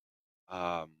bankrupt?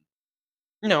 Um,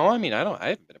 no, I mean, I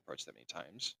haven't been approached that many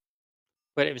times.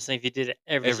 But it was like if you did it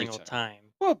every Every single time.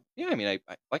 time. Well, yeah, I mean,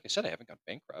 like I said, I haven't gone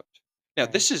bankrupt. Now,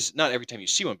 Right. this is not every time you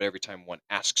see one, but every time one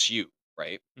asks you,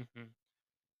 right? Mhm.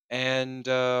 And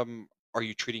are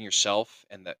you treating yourself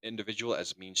and the individual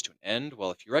as a means to an end?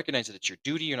 Well, if you recognize that it's your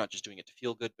duty, you're not just doing it to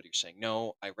feel good, but you're saying,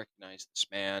 no, I recognize this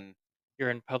man. You're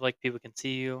in public, people can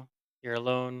see you. You're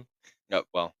alone. No,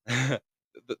 well,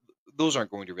 those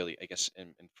aren't going to really, I guess,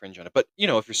 infringe on it. But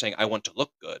if you're saying I want to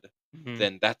look good, Mhm.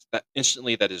 then that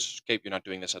instantly that is okay. You're not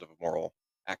doing this out of a moral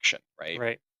action, right?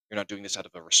 Right. You're not doing this out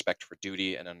of a respect for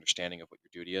duty and understanding of what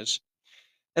your duty is.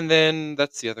 And then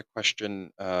that's the other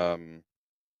question. Let's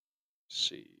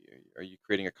see, are you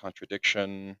creating a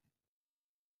contradiction?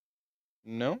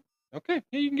 No? Okay,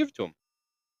 yeah, you can give it to them.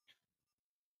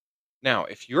 Now,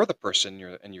 if you're the person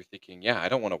and you're thinking, "Yeah, I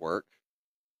don't wanna work.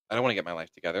 I don't wanna get my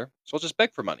life together, so I'll just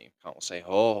beg for money." Kant will say,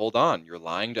 "Oh, hold on. You're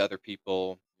lying to other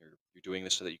people. You're doing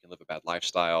this so that you can live a bad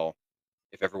lifestyle.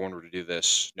 If everyone were to do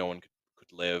this, no one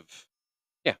could live.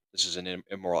 Yeah, this is an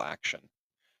immoral action."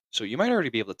 So you might already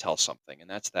be able to tell something, and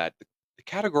that's that the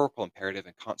categorical imperative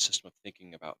and Kant's system of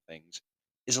thinking about things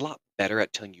is a lot better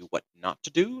at telling you what not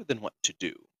to do than what to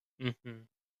do. Mhm.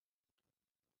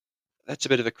 that's a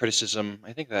bit of a criticism.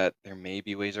 I think that there may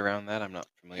be ways around that. I'm not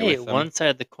familiar Hey, with them. one side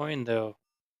of the coin though,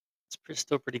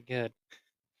 still pretty good. I feel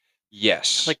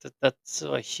Yes. like that's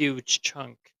still a huge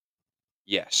chunk.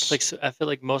 Yes. I feel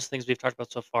like most things we've talked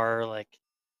about so far are like,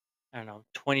 I don't know,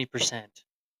 20%,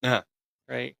 Uh,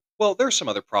 right? well, there's some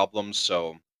other problems.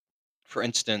 So, for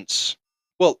instance,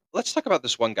 well, let's talk about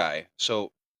this one guy.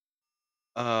 So,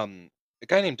 a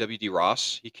guy named W.D.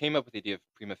 Ross, he came up with the idea of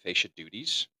prima facie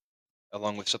duties,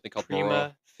 along with something called moral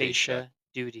Prima facie. facie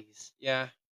duties. Yeah,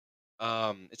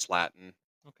 it's Latin.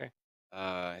 Okay.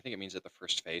 I think it means at the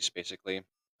first face, basically.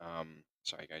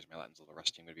 Sorry, guys, my Latin's a little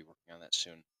rusty. I'm going to be working on that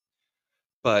soon.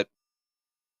 But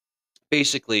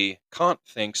basically, Kant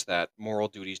thinks that moral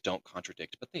duties don't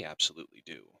contradict, but they absolutely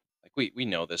do. Like we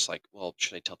know this. Like, well,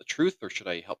 should I tell the truth or should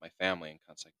I help my family? And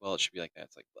Kant's like, well, it should be like that.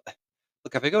 It's like,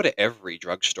 look, if I go to every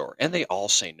drugstore and they all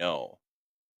say no,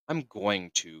 I'm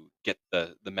going to get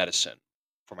the medicine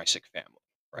for my sick family,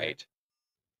 Right. right?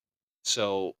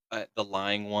 So the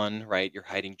lying one, right? You're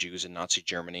hiding Jews in Nazi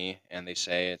Germany, and they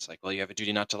say it's like, well, you have a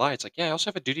duty not to lie. It's like, yeah, I also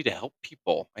have a duty to help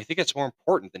people. I think it's more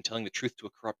important than telling the truth to a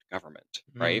corrupt government,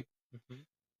 Mm. right? Mhm.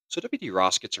 So W.D.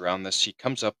 Ross gets around this. He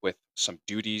comes up with some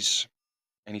duties,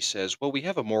 and he says, well, we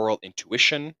have a moral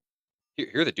intuition.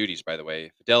 Here are the duties, by the way: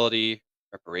 fidelity,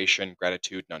 reparation,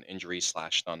 gratitude, non injury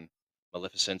slash non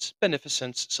maleficence,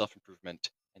 beneficence, self improvement,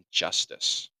 and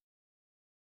justice.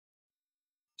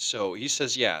 So he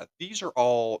says, yeah, these are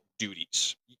all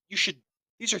duties. You should,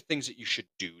 these are things that you should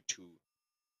do to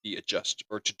be a just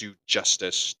or to do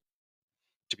justice,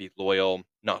 to be loyal,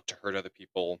 not to hurt other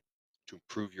people, to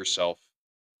improve yourself.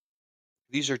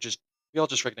 These are just, we all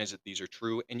just recognize that these are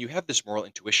true. And you have this moral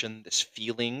intuition, this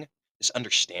feeling, this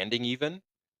understanding, even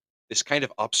this kind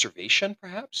of observation,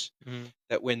 perhaps, Mhm.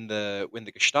 that when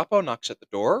the Gestapo knocks at the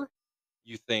door,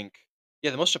 you think,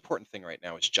 yeah, the most important thing right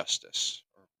now is justice.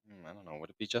 Or I don't know, would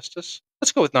it be justice?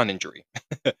 Let's go with non-injury.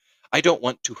 I don't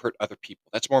want to hurt other people.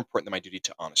 That's more important than my duty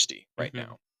to honesty right Mhm.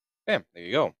 now. Bam, there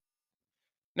you go.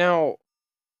 Now,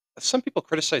 some people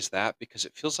criticize that because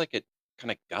it feels like it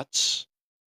kind of guts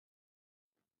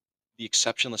the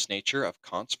exceptionless nature of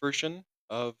Kant's version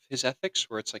of his ethics,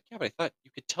 where it's like, yeah, but I thought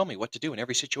you could tell me what to do in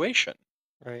every situation.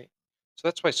 Right. So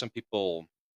that's why some people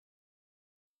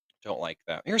don't like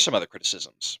that. Here's some other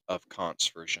criticisms of Kant's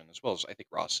version, as well as I think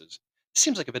Ross's. It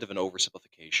seems like a bit of an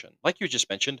oversimplification. Like you just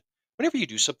mentioned, whenever you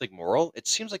do something moral, it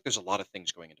seems like there's a lot of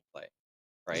things going into play,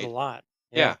 There's a right? lot.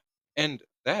 Yeah. Yeah. And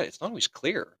that it's not always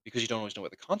clear because you don't always know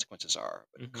what the consequences are.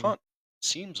 But Mhm. Kant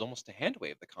seems almost to hand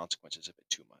wave the consequences a bit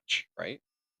too much, right?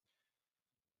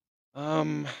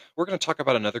 We're going to talk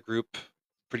about another group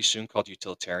pretty soon called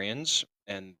utilitarians,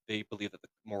 and they believe that the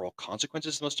moral consequence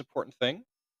is the most important thing,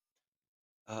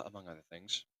 among other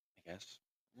things, I guess.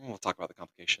 We'll talk about the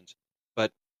complications.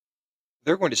 But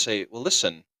they're going to say, well,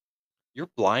 listen, your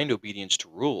blind obedience to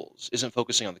rules isn't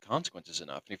focusing on the consequences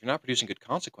enough. And if you're not producing good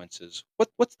consequences,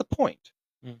 what's the point?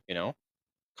 Mm. You know,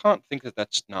 Kant think that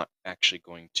that's not actually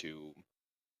going to.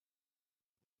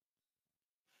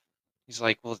 He's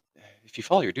like, well, if you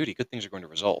follow your duty, good things are going to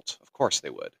result. Of course they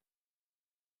would.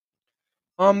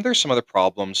 There's some other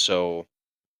problems. So,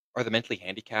 are the mentally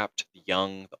handicapped, the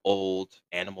young, the old,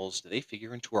 animals, do they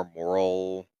figure into our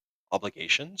moral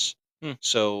obligations? Hmm.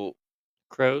 So,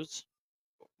 Crows.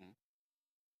 mm,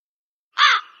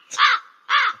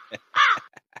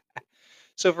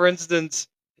 so for instance,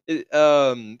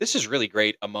 this is really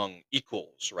great among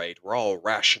equals, right? We're all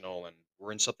rational and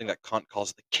we're in something that Kant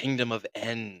calls the kingdom of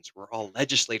ends. We're all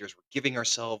legislators. We're giving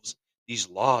ourselves these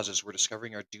laws as we're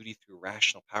discovering our duty through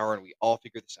rational power, and we all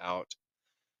figure this out.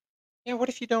 Yeah, what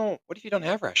if you don't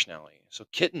have rationality? So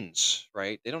kittens,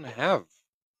 right? They don't have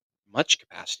much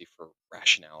capacity for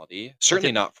rationality, Well,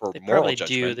 certainly not for they moral probably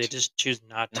do. They judgment. just choose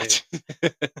not to.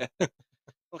 Not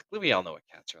Look, we all know what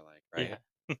cats are like, Yeah.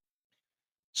 right?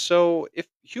 So, if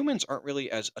humans aren't really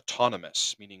as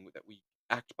autonomous, meaning that we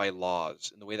act by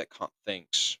laws in the way that Kant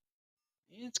thinks,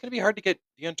 it's going to be hard to get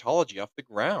deontology off the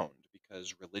ground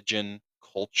because religion,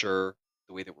 culture,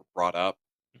 the way that we're brought up,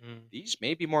 Mhm. these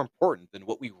may be more important than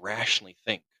what we rationally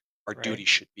think our duty Right.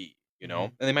 should be, Mhm.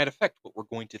 and they might affect what we're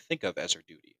going to think of as our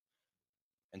duty,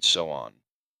 and so on.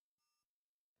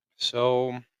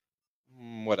 So,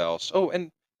 what else? Oh,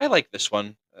 and I like this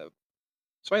one.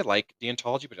 So I like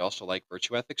deontology, but I also like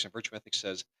virtue ethics. And virtue ethics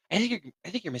says, I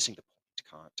think you're missing the point,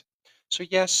 Kant. So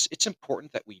yes, it's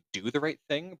important that we do the right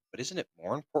thing, but isn't it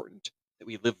more important that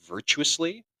we live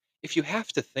virtuously? If you have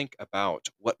to think about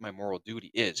what my moral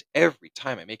duty is every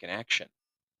time I make an action,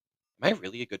 am I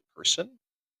really a good person?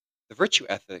 The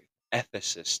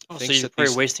ethicist Oh, so thinks you're that probably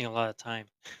these wasting a lot of time.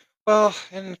 well,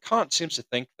 and Kant seems to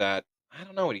think that. I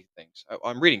don't know what he thinks.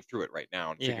 I'm reading through it right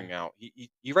now and Yeah. figuring out.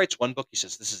 He writes one book. He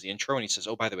says this is the intro, and he says,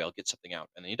 "Oh, by the way, I'll get something out,"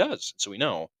 and then he does. So we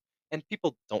know. And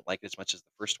people don't like it as much as the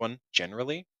first one.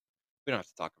 Generally, we don't have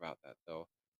to talk about that though.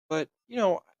 But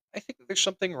I think that there's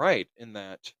something right in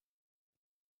that.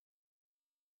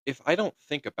 If I don't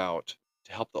think about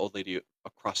to help the old lady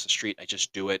across the street, I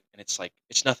just do it, and it's like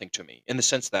it's nothing to me in the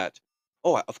sense that,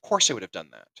 oh, of course I would have done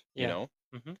that. Yeah.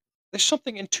 Mhm. There's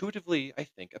something intuitively, I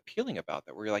think, appealing about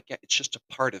that, where you're like, yeah, it's just a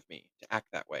part of me to act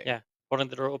that way. Yeah. Holding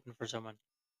the door open for someone.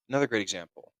 Another great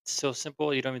example. It's so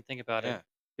simple, you don't even think about it. Yeah,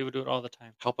 People do it all the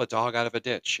time. help a dog out of a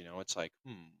ditch. It's like,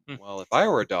 Hmm. well, if I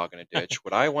were a dog in a ditch,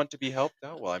 would I want to be helped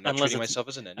out? Well, I'm not Unless treating it's myself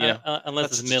as an end.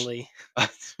 unless it's That's just, Millie.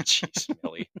 jeez,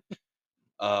 Millie.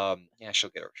 Yeah, she'll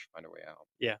find her way out.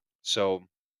 Yeah. So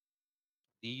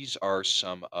these are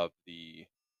some of the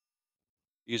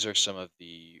These are some of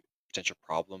the potential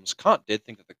problems. Kant did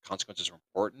think that the consequences were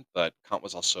important, but Kant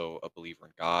was also a believer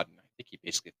in God, and I think he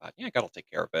basically thought, "Yeah, God will take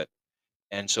care of it."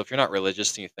 And so, if you're not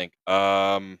religious, then you think,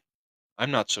 I'm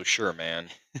not so sure, man."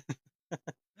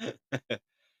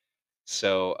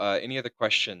 So, any other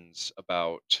questions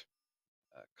about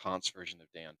Kant's version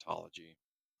of deontology?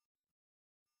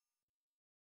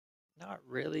 Not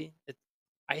really.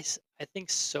 I think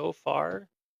so far,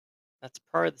 that's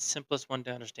probably the simplest one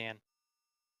to understand.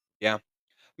 Yeah, I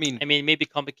mean, I mean, maybe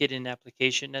complicated in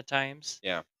application at times,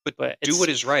 yeah, but but do what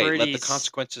is right. Let the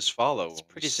consequences it's follow. We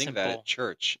pretty sing that at simple.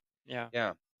 church. Yeah.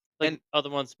 Yeah, Like and other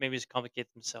ones maybe just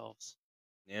complicate themselves.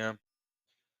 yeah.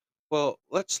 Well,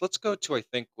 let's go to I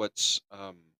think what's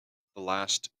the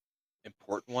last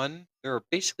important one. There are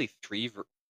basically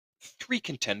three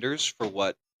contenders for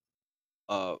what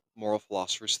moral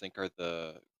philosophers think are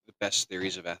the best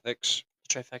theories of ethics.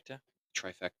 Trifecta.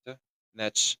 Trifecta. And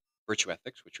that's virtue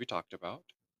ethics, which we talked about,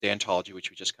 deontology, which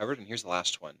we just covered, and here's the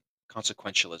last one: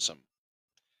 consequentialism.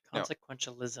 Now,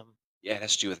 Consequentialism. yeah, it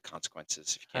has to do with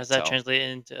consequences. If you How does can't that tell, translate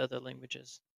into other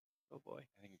languages? Oh boy.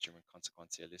 I think German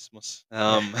consequentialismus.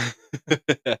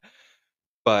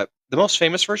 But the most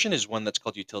famous version is one that's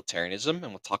called utilitarianism,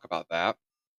 and we'll talk about that.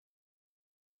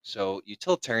 So,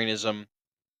 utilitarianism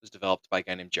was developed by a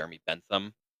guy named Jeremy Bentham.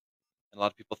 And a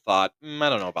lot of people thought, I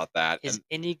don't know about that. Is And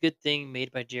any good thing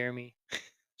made by Jeremy?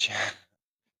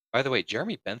 by the way,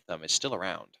 Jeremy Bentham is still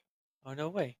around. Oh, no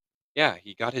way. Yeah,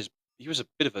 he was a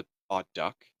bit of a odd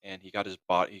duck, and he got his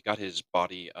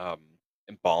body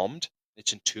embalmed.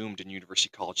 It's entombed in University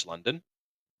College London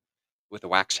with a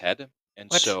wax head. And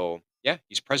What? so, yeah,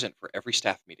 he's present for every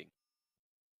staff meeting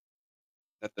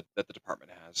that the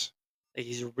department has. Like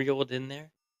he's reeled in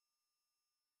there?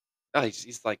 Oh,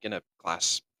 he's like in a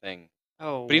glass thing,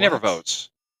 Oh, but he never what? votes.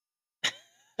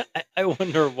 I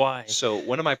wonder why. So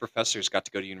one of my professors got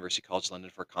to go to University College London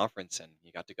for a conference, and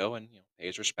he got to go and pay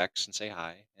his respects and say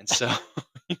hi. And so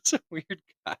he's a weird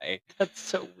guy. That's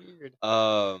so weird.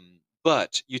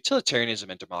 But utilitarianism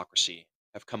and democracy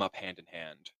have come up hand in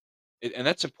hand, and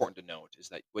that's important to note. Is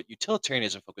that what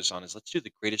utilitarianism focuses on? Is let's do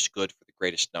the greatest good for the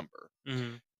greatest number,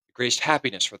 Mhm. the greatest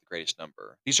happiness for the greatest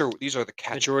number. These are the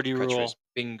Majority catchphrase rule.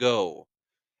 bingo.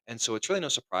 And so it's really no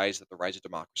surprise that the rise of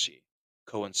democracy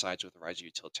coincides with the rise of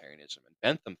utilitarianism. And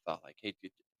Bentham thought, like, hey,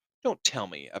 dude, don't tell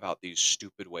me about these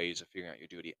stupid ways of figuring out your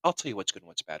duty. I'll tell you what's good and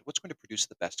what's bad. What's going to produce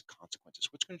the best consequences?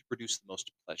 What's going to produce the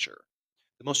most pleasure,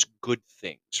 the most good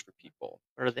things for people?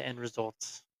 What are the end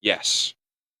results? Yes.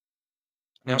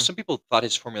 Now, Hmm. some people thought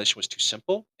his formulation was too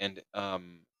simple. And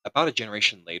about a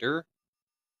generation later,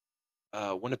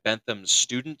 one of Bentham's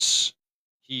students,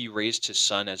 he raised his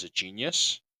son as a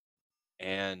genius.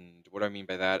 And what do I mean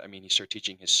by that? I mean, he started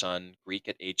teaching his son Greek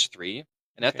at age 3.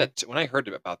 And Okay. when I heard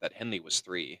about that, Henley was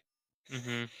 3.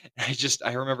 Mhm.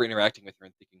 I remember interacting with her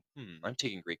and thinking, I'm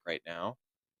taking Greek right now.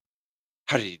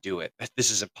 How did he do it?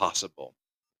 This is impossible.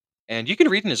 And you can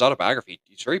read in his autobiography.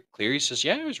 He's very clear. He says,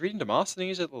 "Yeah, I was reading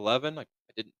Demosthenes at 11. Like,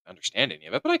 I didn't understand any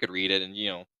of it, but I could read it." And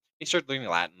he started learning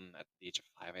Latin at the age of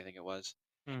 5, I think it was.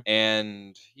 Hmm.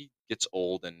 And he gets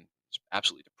old and is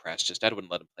absolutely depressed. His dad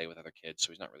wouldn't let him play with other kids,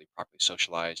 so he's not really properly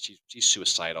socialized. He's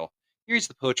suicidal. He reads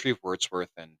the poetry of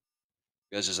Wordsworth and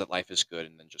realizes that life is good,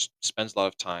 and then just spends a lot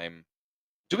of time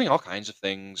doing all kinds of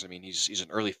things. I mean, he's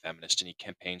an early feminist and he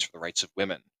campaigns for the rights of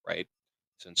women, right?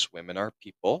 Since women are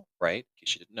people, right? In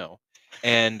case you didn't know.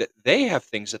 And they have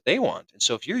things that they want. And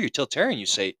so if you're utilitarian, you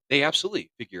say they absolutely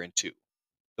figure into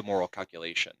the moral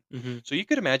calculation. Mhm. So you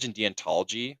could imagine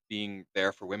deontology being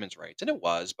there for women's rights, and it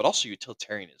was, but also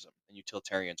utilitarianism. And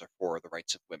utilitarians are for the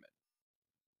rights of women.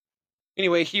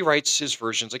 Anyway, he writes his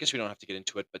versions. I guess we don't have to get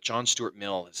into it, but John Stuart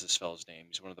Mill is this fellow's name.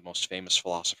 He's one of the most famous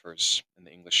philosophers in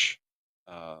the English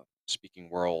speaking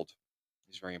world.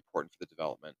 He's very important for the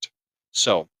development.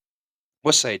 So,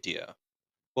 what's the idea?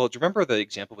 Well, do you remember the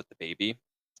example with the baby?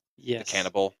 The Yes.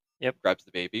 cannibal Yep. grabs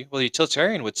the baby. Well, the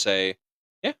utilitarian would say,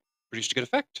 yeah, produced a good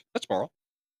effect. That's moral.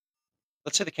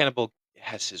 Let's say the cannibal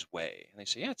has his way, and they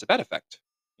say, yeah, it's a bad effect.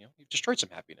 You've destroyed some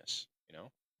happiness.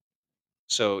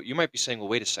 So you might be saying, well,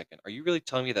 wait a second. Are you really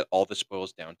telling me that all this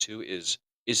boils down to is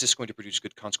this going to produce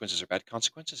good consequences or bad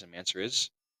consequences? And the answer is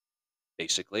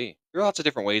basically. There are lots of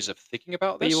different ways of thinking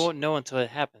about But you this. won't know until it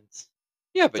happens.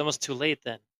 Yeah, It's but almost too late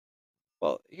then.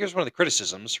 well, here's one of the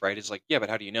criticisms, right? Is like, yeah, but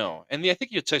how do you know? And I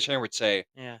think utilitarian would say,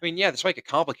 Yeah. I mean, yeah, this might get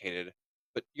complicated,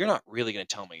 but you're not really going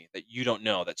to tell me that you don't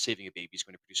know that saving a baby is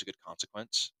going to produce a good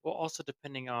consequence. Well, also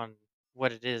depending on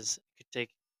what it is, it could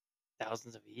take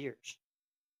thousands of years,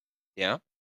 Yeah,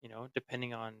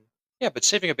 depending on yeah, but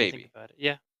saving a how you think baby, about it.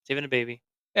 Yeah. Saving a baby.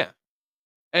 yeah.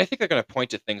 And I think they're going to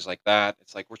point to things like that.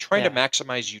 It's like we're trying to Yeah.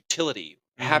 maximize utility,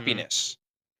 Mhm. happiness,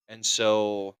 and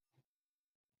so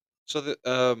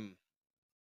the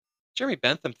Jeremy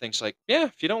Bentham thinks like, yeah,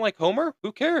 if you don't like Homer,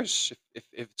 who cares? If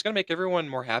it's going to make everyone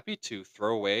more happy to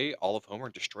throw away all of Homer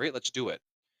and destroy it, let's do it.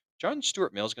 John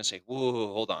Stuart Mill is going to say, whoa, whoa,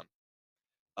 whoa, hold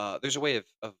on. There's a way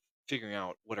of figuring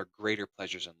out what are greater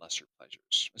pleasures and lesser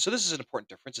pleasures. And so this is an important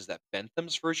difference is that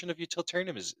Bentham's version of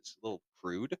utilitarianism is a little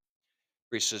crude,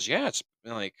 where he says, yeah, it's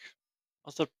like,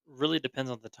 Also really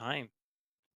depends on the time.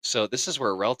 so this is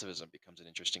where relativism becomes an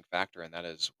interesting factor. And that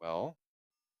is, well,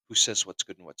 who says what's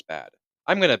good and what's bad?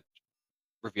 I'm going to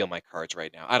reveal my cards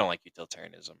right now. I don't like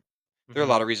utilitarianism. There are a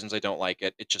lot Mhm. of reasons I don't like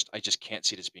it. I just can't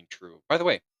see it as being true. By the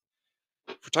way,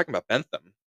 if we're talking about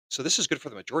Bentham, so this is good for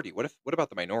the majority. What about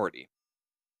the minority?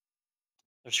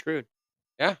 They're screwed.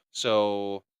 Yeah.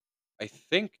 So I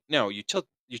think no,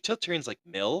 utilitarians like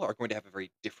Mill are going to have a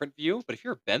very different view. But if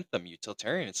you're a Bentham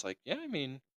utilitarian, it's like, yeah, I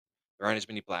mean, there aren't as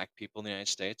many black people in the United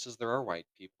States as there are white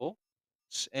people.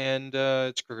 And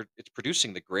it's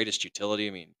producing the greatest utility.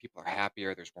 I mean, people are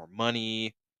happier. There's more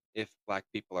money if black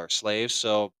people are slaves.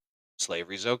 So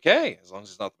slavery's okay as long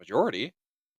as it's not the majority.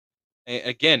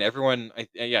 Again, everyone,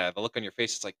 yeah, the look on your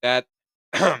face, it's like that.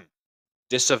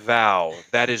 Disavow.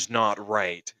 That is not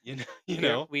right. You We are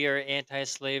know. we are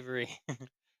anti-slavery.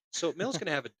 So Mill's going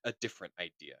to have a different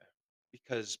idea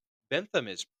because Bentham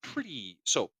is pretty.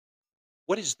 So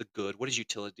what is the good? What is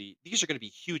utility? These are going to be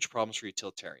huge problems for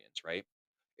utilitarians, right?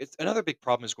 It's another big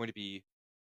problem is going to be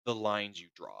the lines you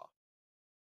draw.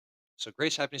 So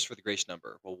grace happiness for the grace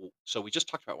number. Well, so we just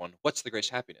talked about one. What's the grace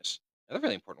happiness? Another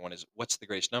really important one is what's the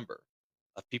grace number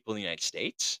of people in the United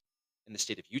States, in the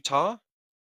state of Utah,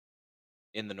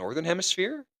 in the northern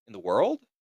hemisphere, in the world?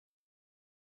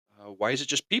 Why is it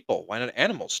just people? Why not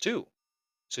animals too?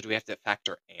 So do we have to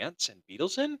factor ants and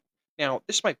beetles in? Now,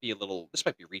 this might be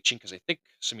reaching because I think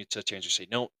some utilitarians would say,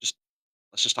 no, just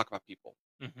let's just talk about people.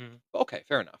 Mhm. Okay,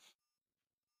 fair enough.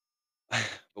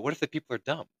 But what if the people are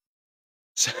dumb,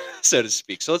 so, so to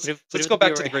speak? So What let's if go the back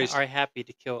people to the grace. are happy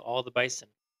to kill all the bison?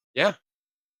 Yeah,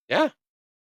 yeah,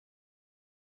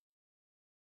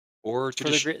 or to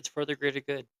just It's for the greater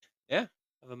good yeah.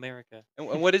 of America. And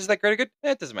what is that greater good?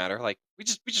 It doesn't matter. Like we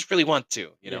just really want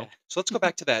to. Yeah. So let's go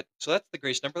back to that. So that's the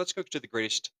grace number. Let's go to the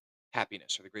greatest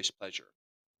happiness or the greatest pleasure.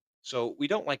 So we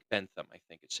don't like Bentham, I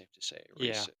think it's safe to say, where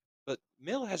Yeah. but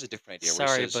Mill has a different idea where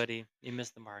he Sorry, says, buddy. You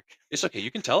missed the mark. it's okay, you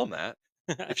can tell him that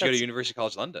if you go to That's University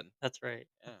College London. that's right.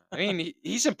 Yeah. I mean,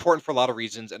 he's important for a lot of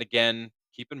reasons. And again,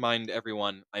 keep in mind,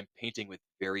 everyone, I'm painting with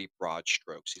very broad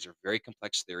strokes. These are very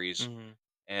complex theories, Mhm.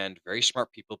 and very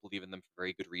smart people believe in them for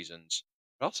very good reasons.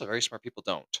 But also, very smart people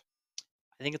don't.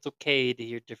 I think it's okay to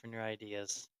hear different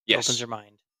ideas. It opens Yes. your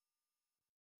mind,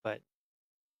 but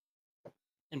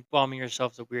embalming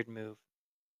yourself is a weird move.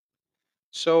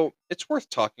 So it's worth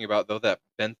talking about, though, that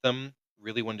Bentham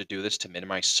really wanted to do this to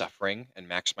minimize suffering and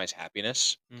maximize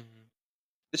happiness. Mhm.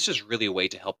 This is really a way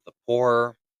to help the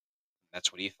poor.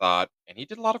 That's what he thought. And he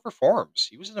did a lot of reforms.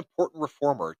 He was an important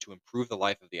reformer to improve the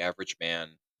life of the average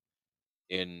man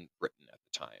in Britain at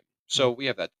the time. Mm. So we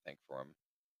have that to thank for him.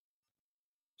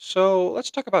 So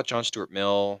let's talk about John Stuart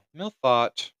Mill. Mill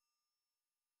thought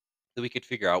that we could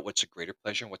figure out what's a greater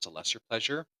pleasure and what's a lesser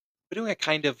pleasure by doing a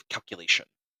kind of calculation.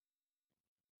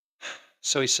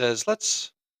 So he says,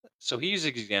 so he uses an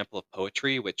example of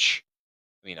poetry, which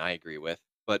I mean, I agree with,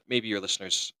 but maybe your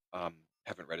listeners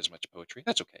haven't read as much poetry.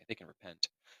 That's okay. They can repent.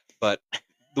 But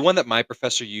the one that my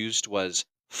professor used was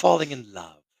falling in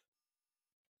love.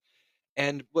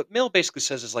 And what Mill basically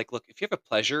says is like, look, if you have a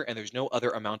pleasure and there's no other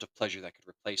amount of pleasure that could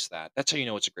replace that, that's how you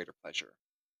know it's a greater pleasure.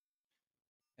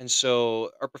 And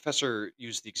so our professor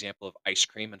used the example of ice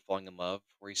cream and falling in love,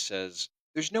 where he says,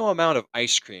 there's no amount of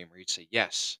ice cream where you'd say,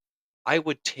 yes, I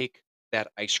would take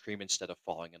that ice cream instead of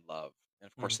falling in love. And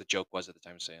of course, Mm. the joke was at the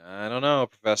time saying, I don't know,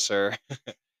 professor.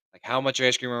 Like, how much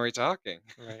ice cream are we talking?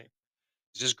 Right.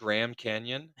 Is this Graham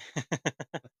Canyon?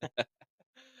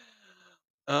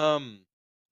 Um,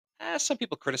 some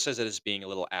people criticize it as being a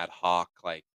little ad hoc,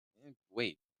 like,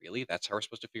 wait, really? That's how we're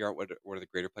supposed to figure out what are the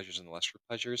greater pleasures and the lesser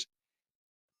pleasures?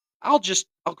 I'll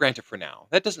grant it for now.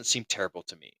 That doesn't seem terrible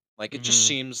to me. Like, it just Mhm.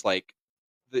 seems like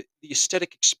the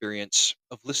aesthetic experience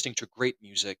of listening to great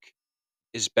music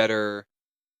is better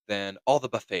than all the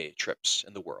buffet trips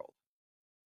in the world.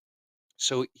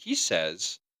 So he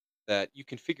says that you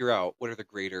can figure out what are the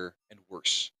greater and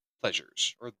worse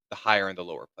pleasures, or the higher and the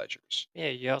lower pleasures. Yeah,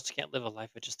 you also can't live a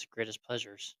life with just the greatest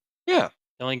pleasures. Yeah,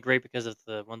 They're only great because of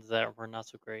the ones that were not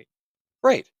so great.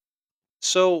 right.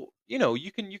 So, you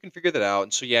can figure that out.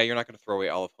 And so yeah, you're not going to throw away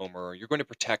all of Homer. You're going to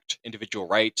protect individual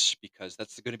rights because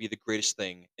that's going to be the greatest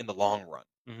thing in the long run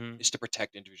Mhm. is to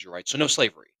protect individual rights. So no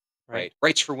slavery, Right. right?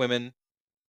 Rights for women,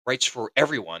 rights for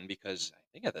everyone because I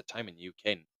think at that time in the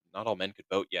UK not all men could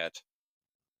vote yet.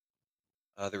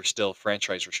 There were still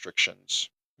franchise restrictions.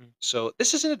 Mm. So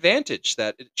this is an advantage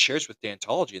that it shares with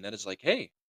Deontology, and that is like,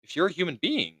 hey, if you're a human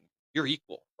being, you're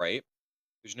equal, right?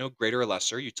 There's no greater or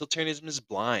lesser. Utilitarianism is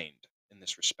blind in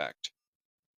this respect.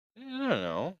 I don't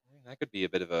know. I mean, that could be a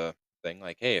bit of a thing.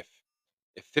 Like, hey, if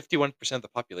 51% of the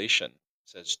population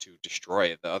says to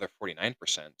destroy the other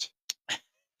 49%,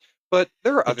 but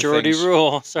there are other Majority things.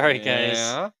 rule. Sorry,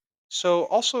 guys. Yeah. So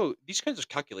also these kinds of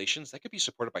calculations that could be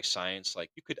supported by science.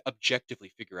 Like you could objectively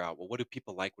figure out, well, what do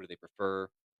people like? What do they prefer?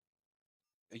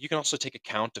 You can also take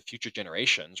account of future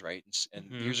generations, right?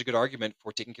 And Mhm. here's a good argument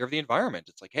for taking care of the environment.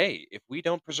 It's like, hey, if we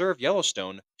don't preserve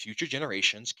Yellowstone, future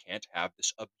generations can't have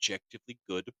this objectively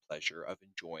good pleasure of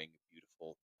enjoying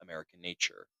beautiful American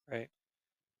nature. Right.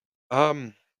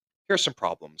 Um, Here are some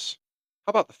problems.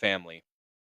 How about the family?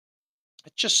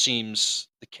 It just seems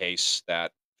the case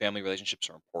that family relationships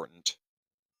are important.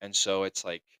 And so it's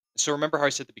like, so remember how I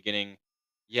said at the beginning,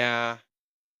 yeah,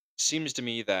 seems to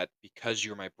me that because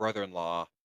you're my brother-in-law,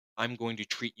 I'm going to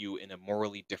treat you in a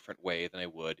morally different way than I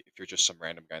would if you're just some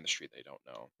random guy in the street they don't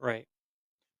know. Right.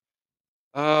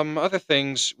 Other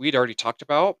things we'd already talked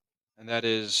about, and that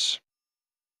is,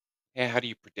 yeah, how do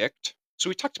you predict? So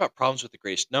we talked about problems with the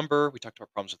greatest number, we talked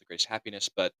about problems with the greatest happiness,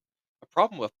 but a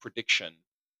problem with prediction,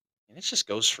 and this just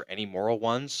goes for any moral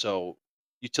one. So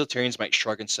utilitarians might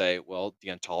shrug and say, well,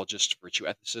 deontologists, virtue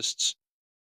ethicists,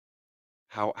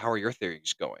 how are your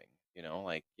theories going?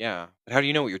 Like, yeah, but how do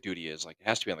you know what your duty is? Like, it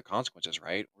has to be on the consequences,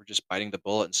 right? We're just biting the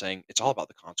bullet and saying it's all about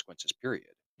the consequences,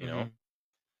 period. Mhm.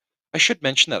 I should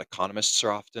mention that economists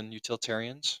are often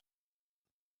utilitarians.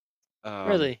 Um,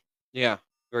 Really? yeah,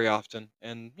 very often.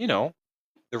 And,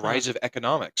 the Huh. rise of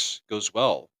economics goes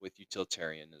well with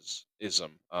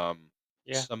utilitarianism.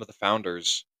 Yeah. Some of the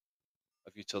founders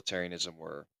of utilitarianism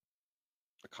were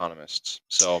economists.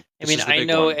 So I this mean, is the I big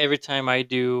know one. every time I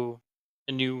do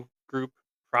a new group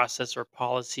process or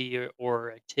policy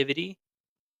or activity,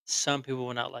 some people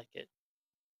will not like it.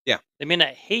 Yeah. They may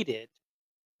not hate it,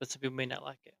 but some people may not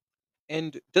like it.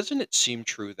 And doesn't it seem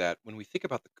true that when we think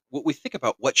about what we think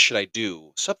about what should I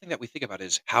do, something that we think about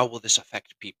is how will this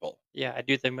affect people? Yeah, I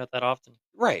do think about that often.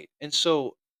 Right. And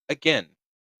so again,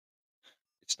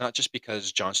 it's not just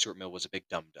because John Stuart Mill was a big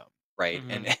dum dum, right?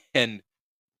 And Mhm. and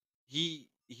he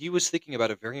was thinking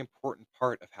about a very important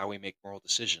part of how we make moral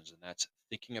decisions, and that's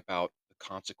thinking about the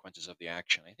consequences of the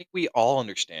action. I think we all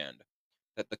understand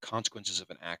that the consequences of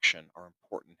an action are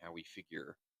important in how we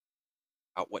figure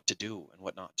out what to do and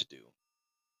what not to do.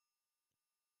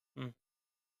 Mm.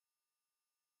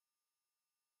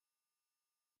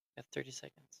 Got 30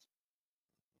 seconds.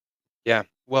 Yeah.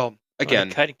 Well, Want to again,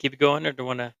 cut and keep it going, or do you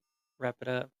want to wrap it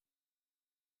up?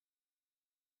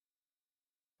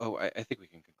 I think we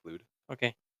can conclude.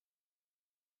 Okay.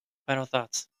 Final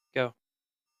thoughts. Go.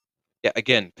 Yeah,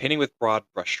 again, painting with broad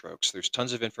brushstrokes. There's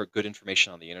tons of good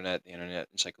information on the Internet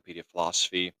Encyclopedia of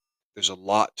Philosophy. There's a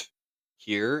lot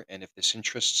here, and if this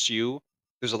interests you,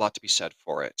 there's a lot to be said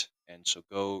for it. And so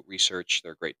go research.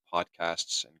 There are great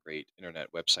podcasts and great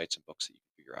internet websites and books that you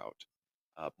can figure out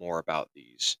more about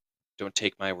these. Don't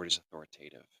take my word as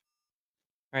authoritative.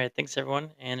 All right. Thanks,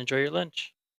 everyone, and enjoy your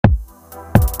lunch.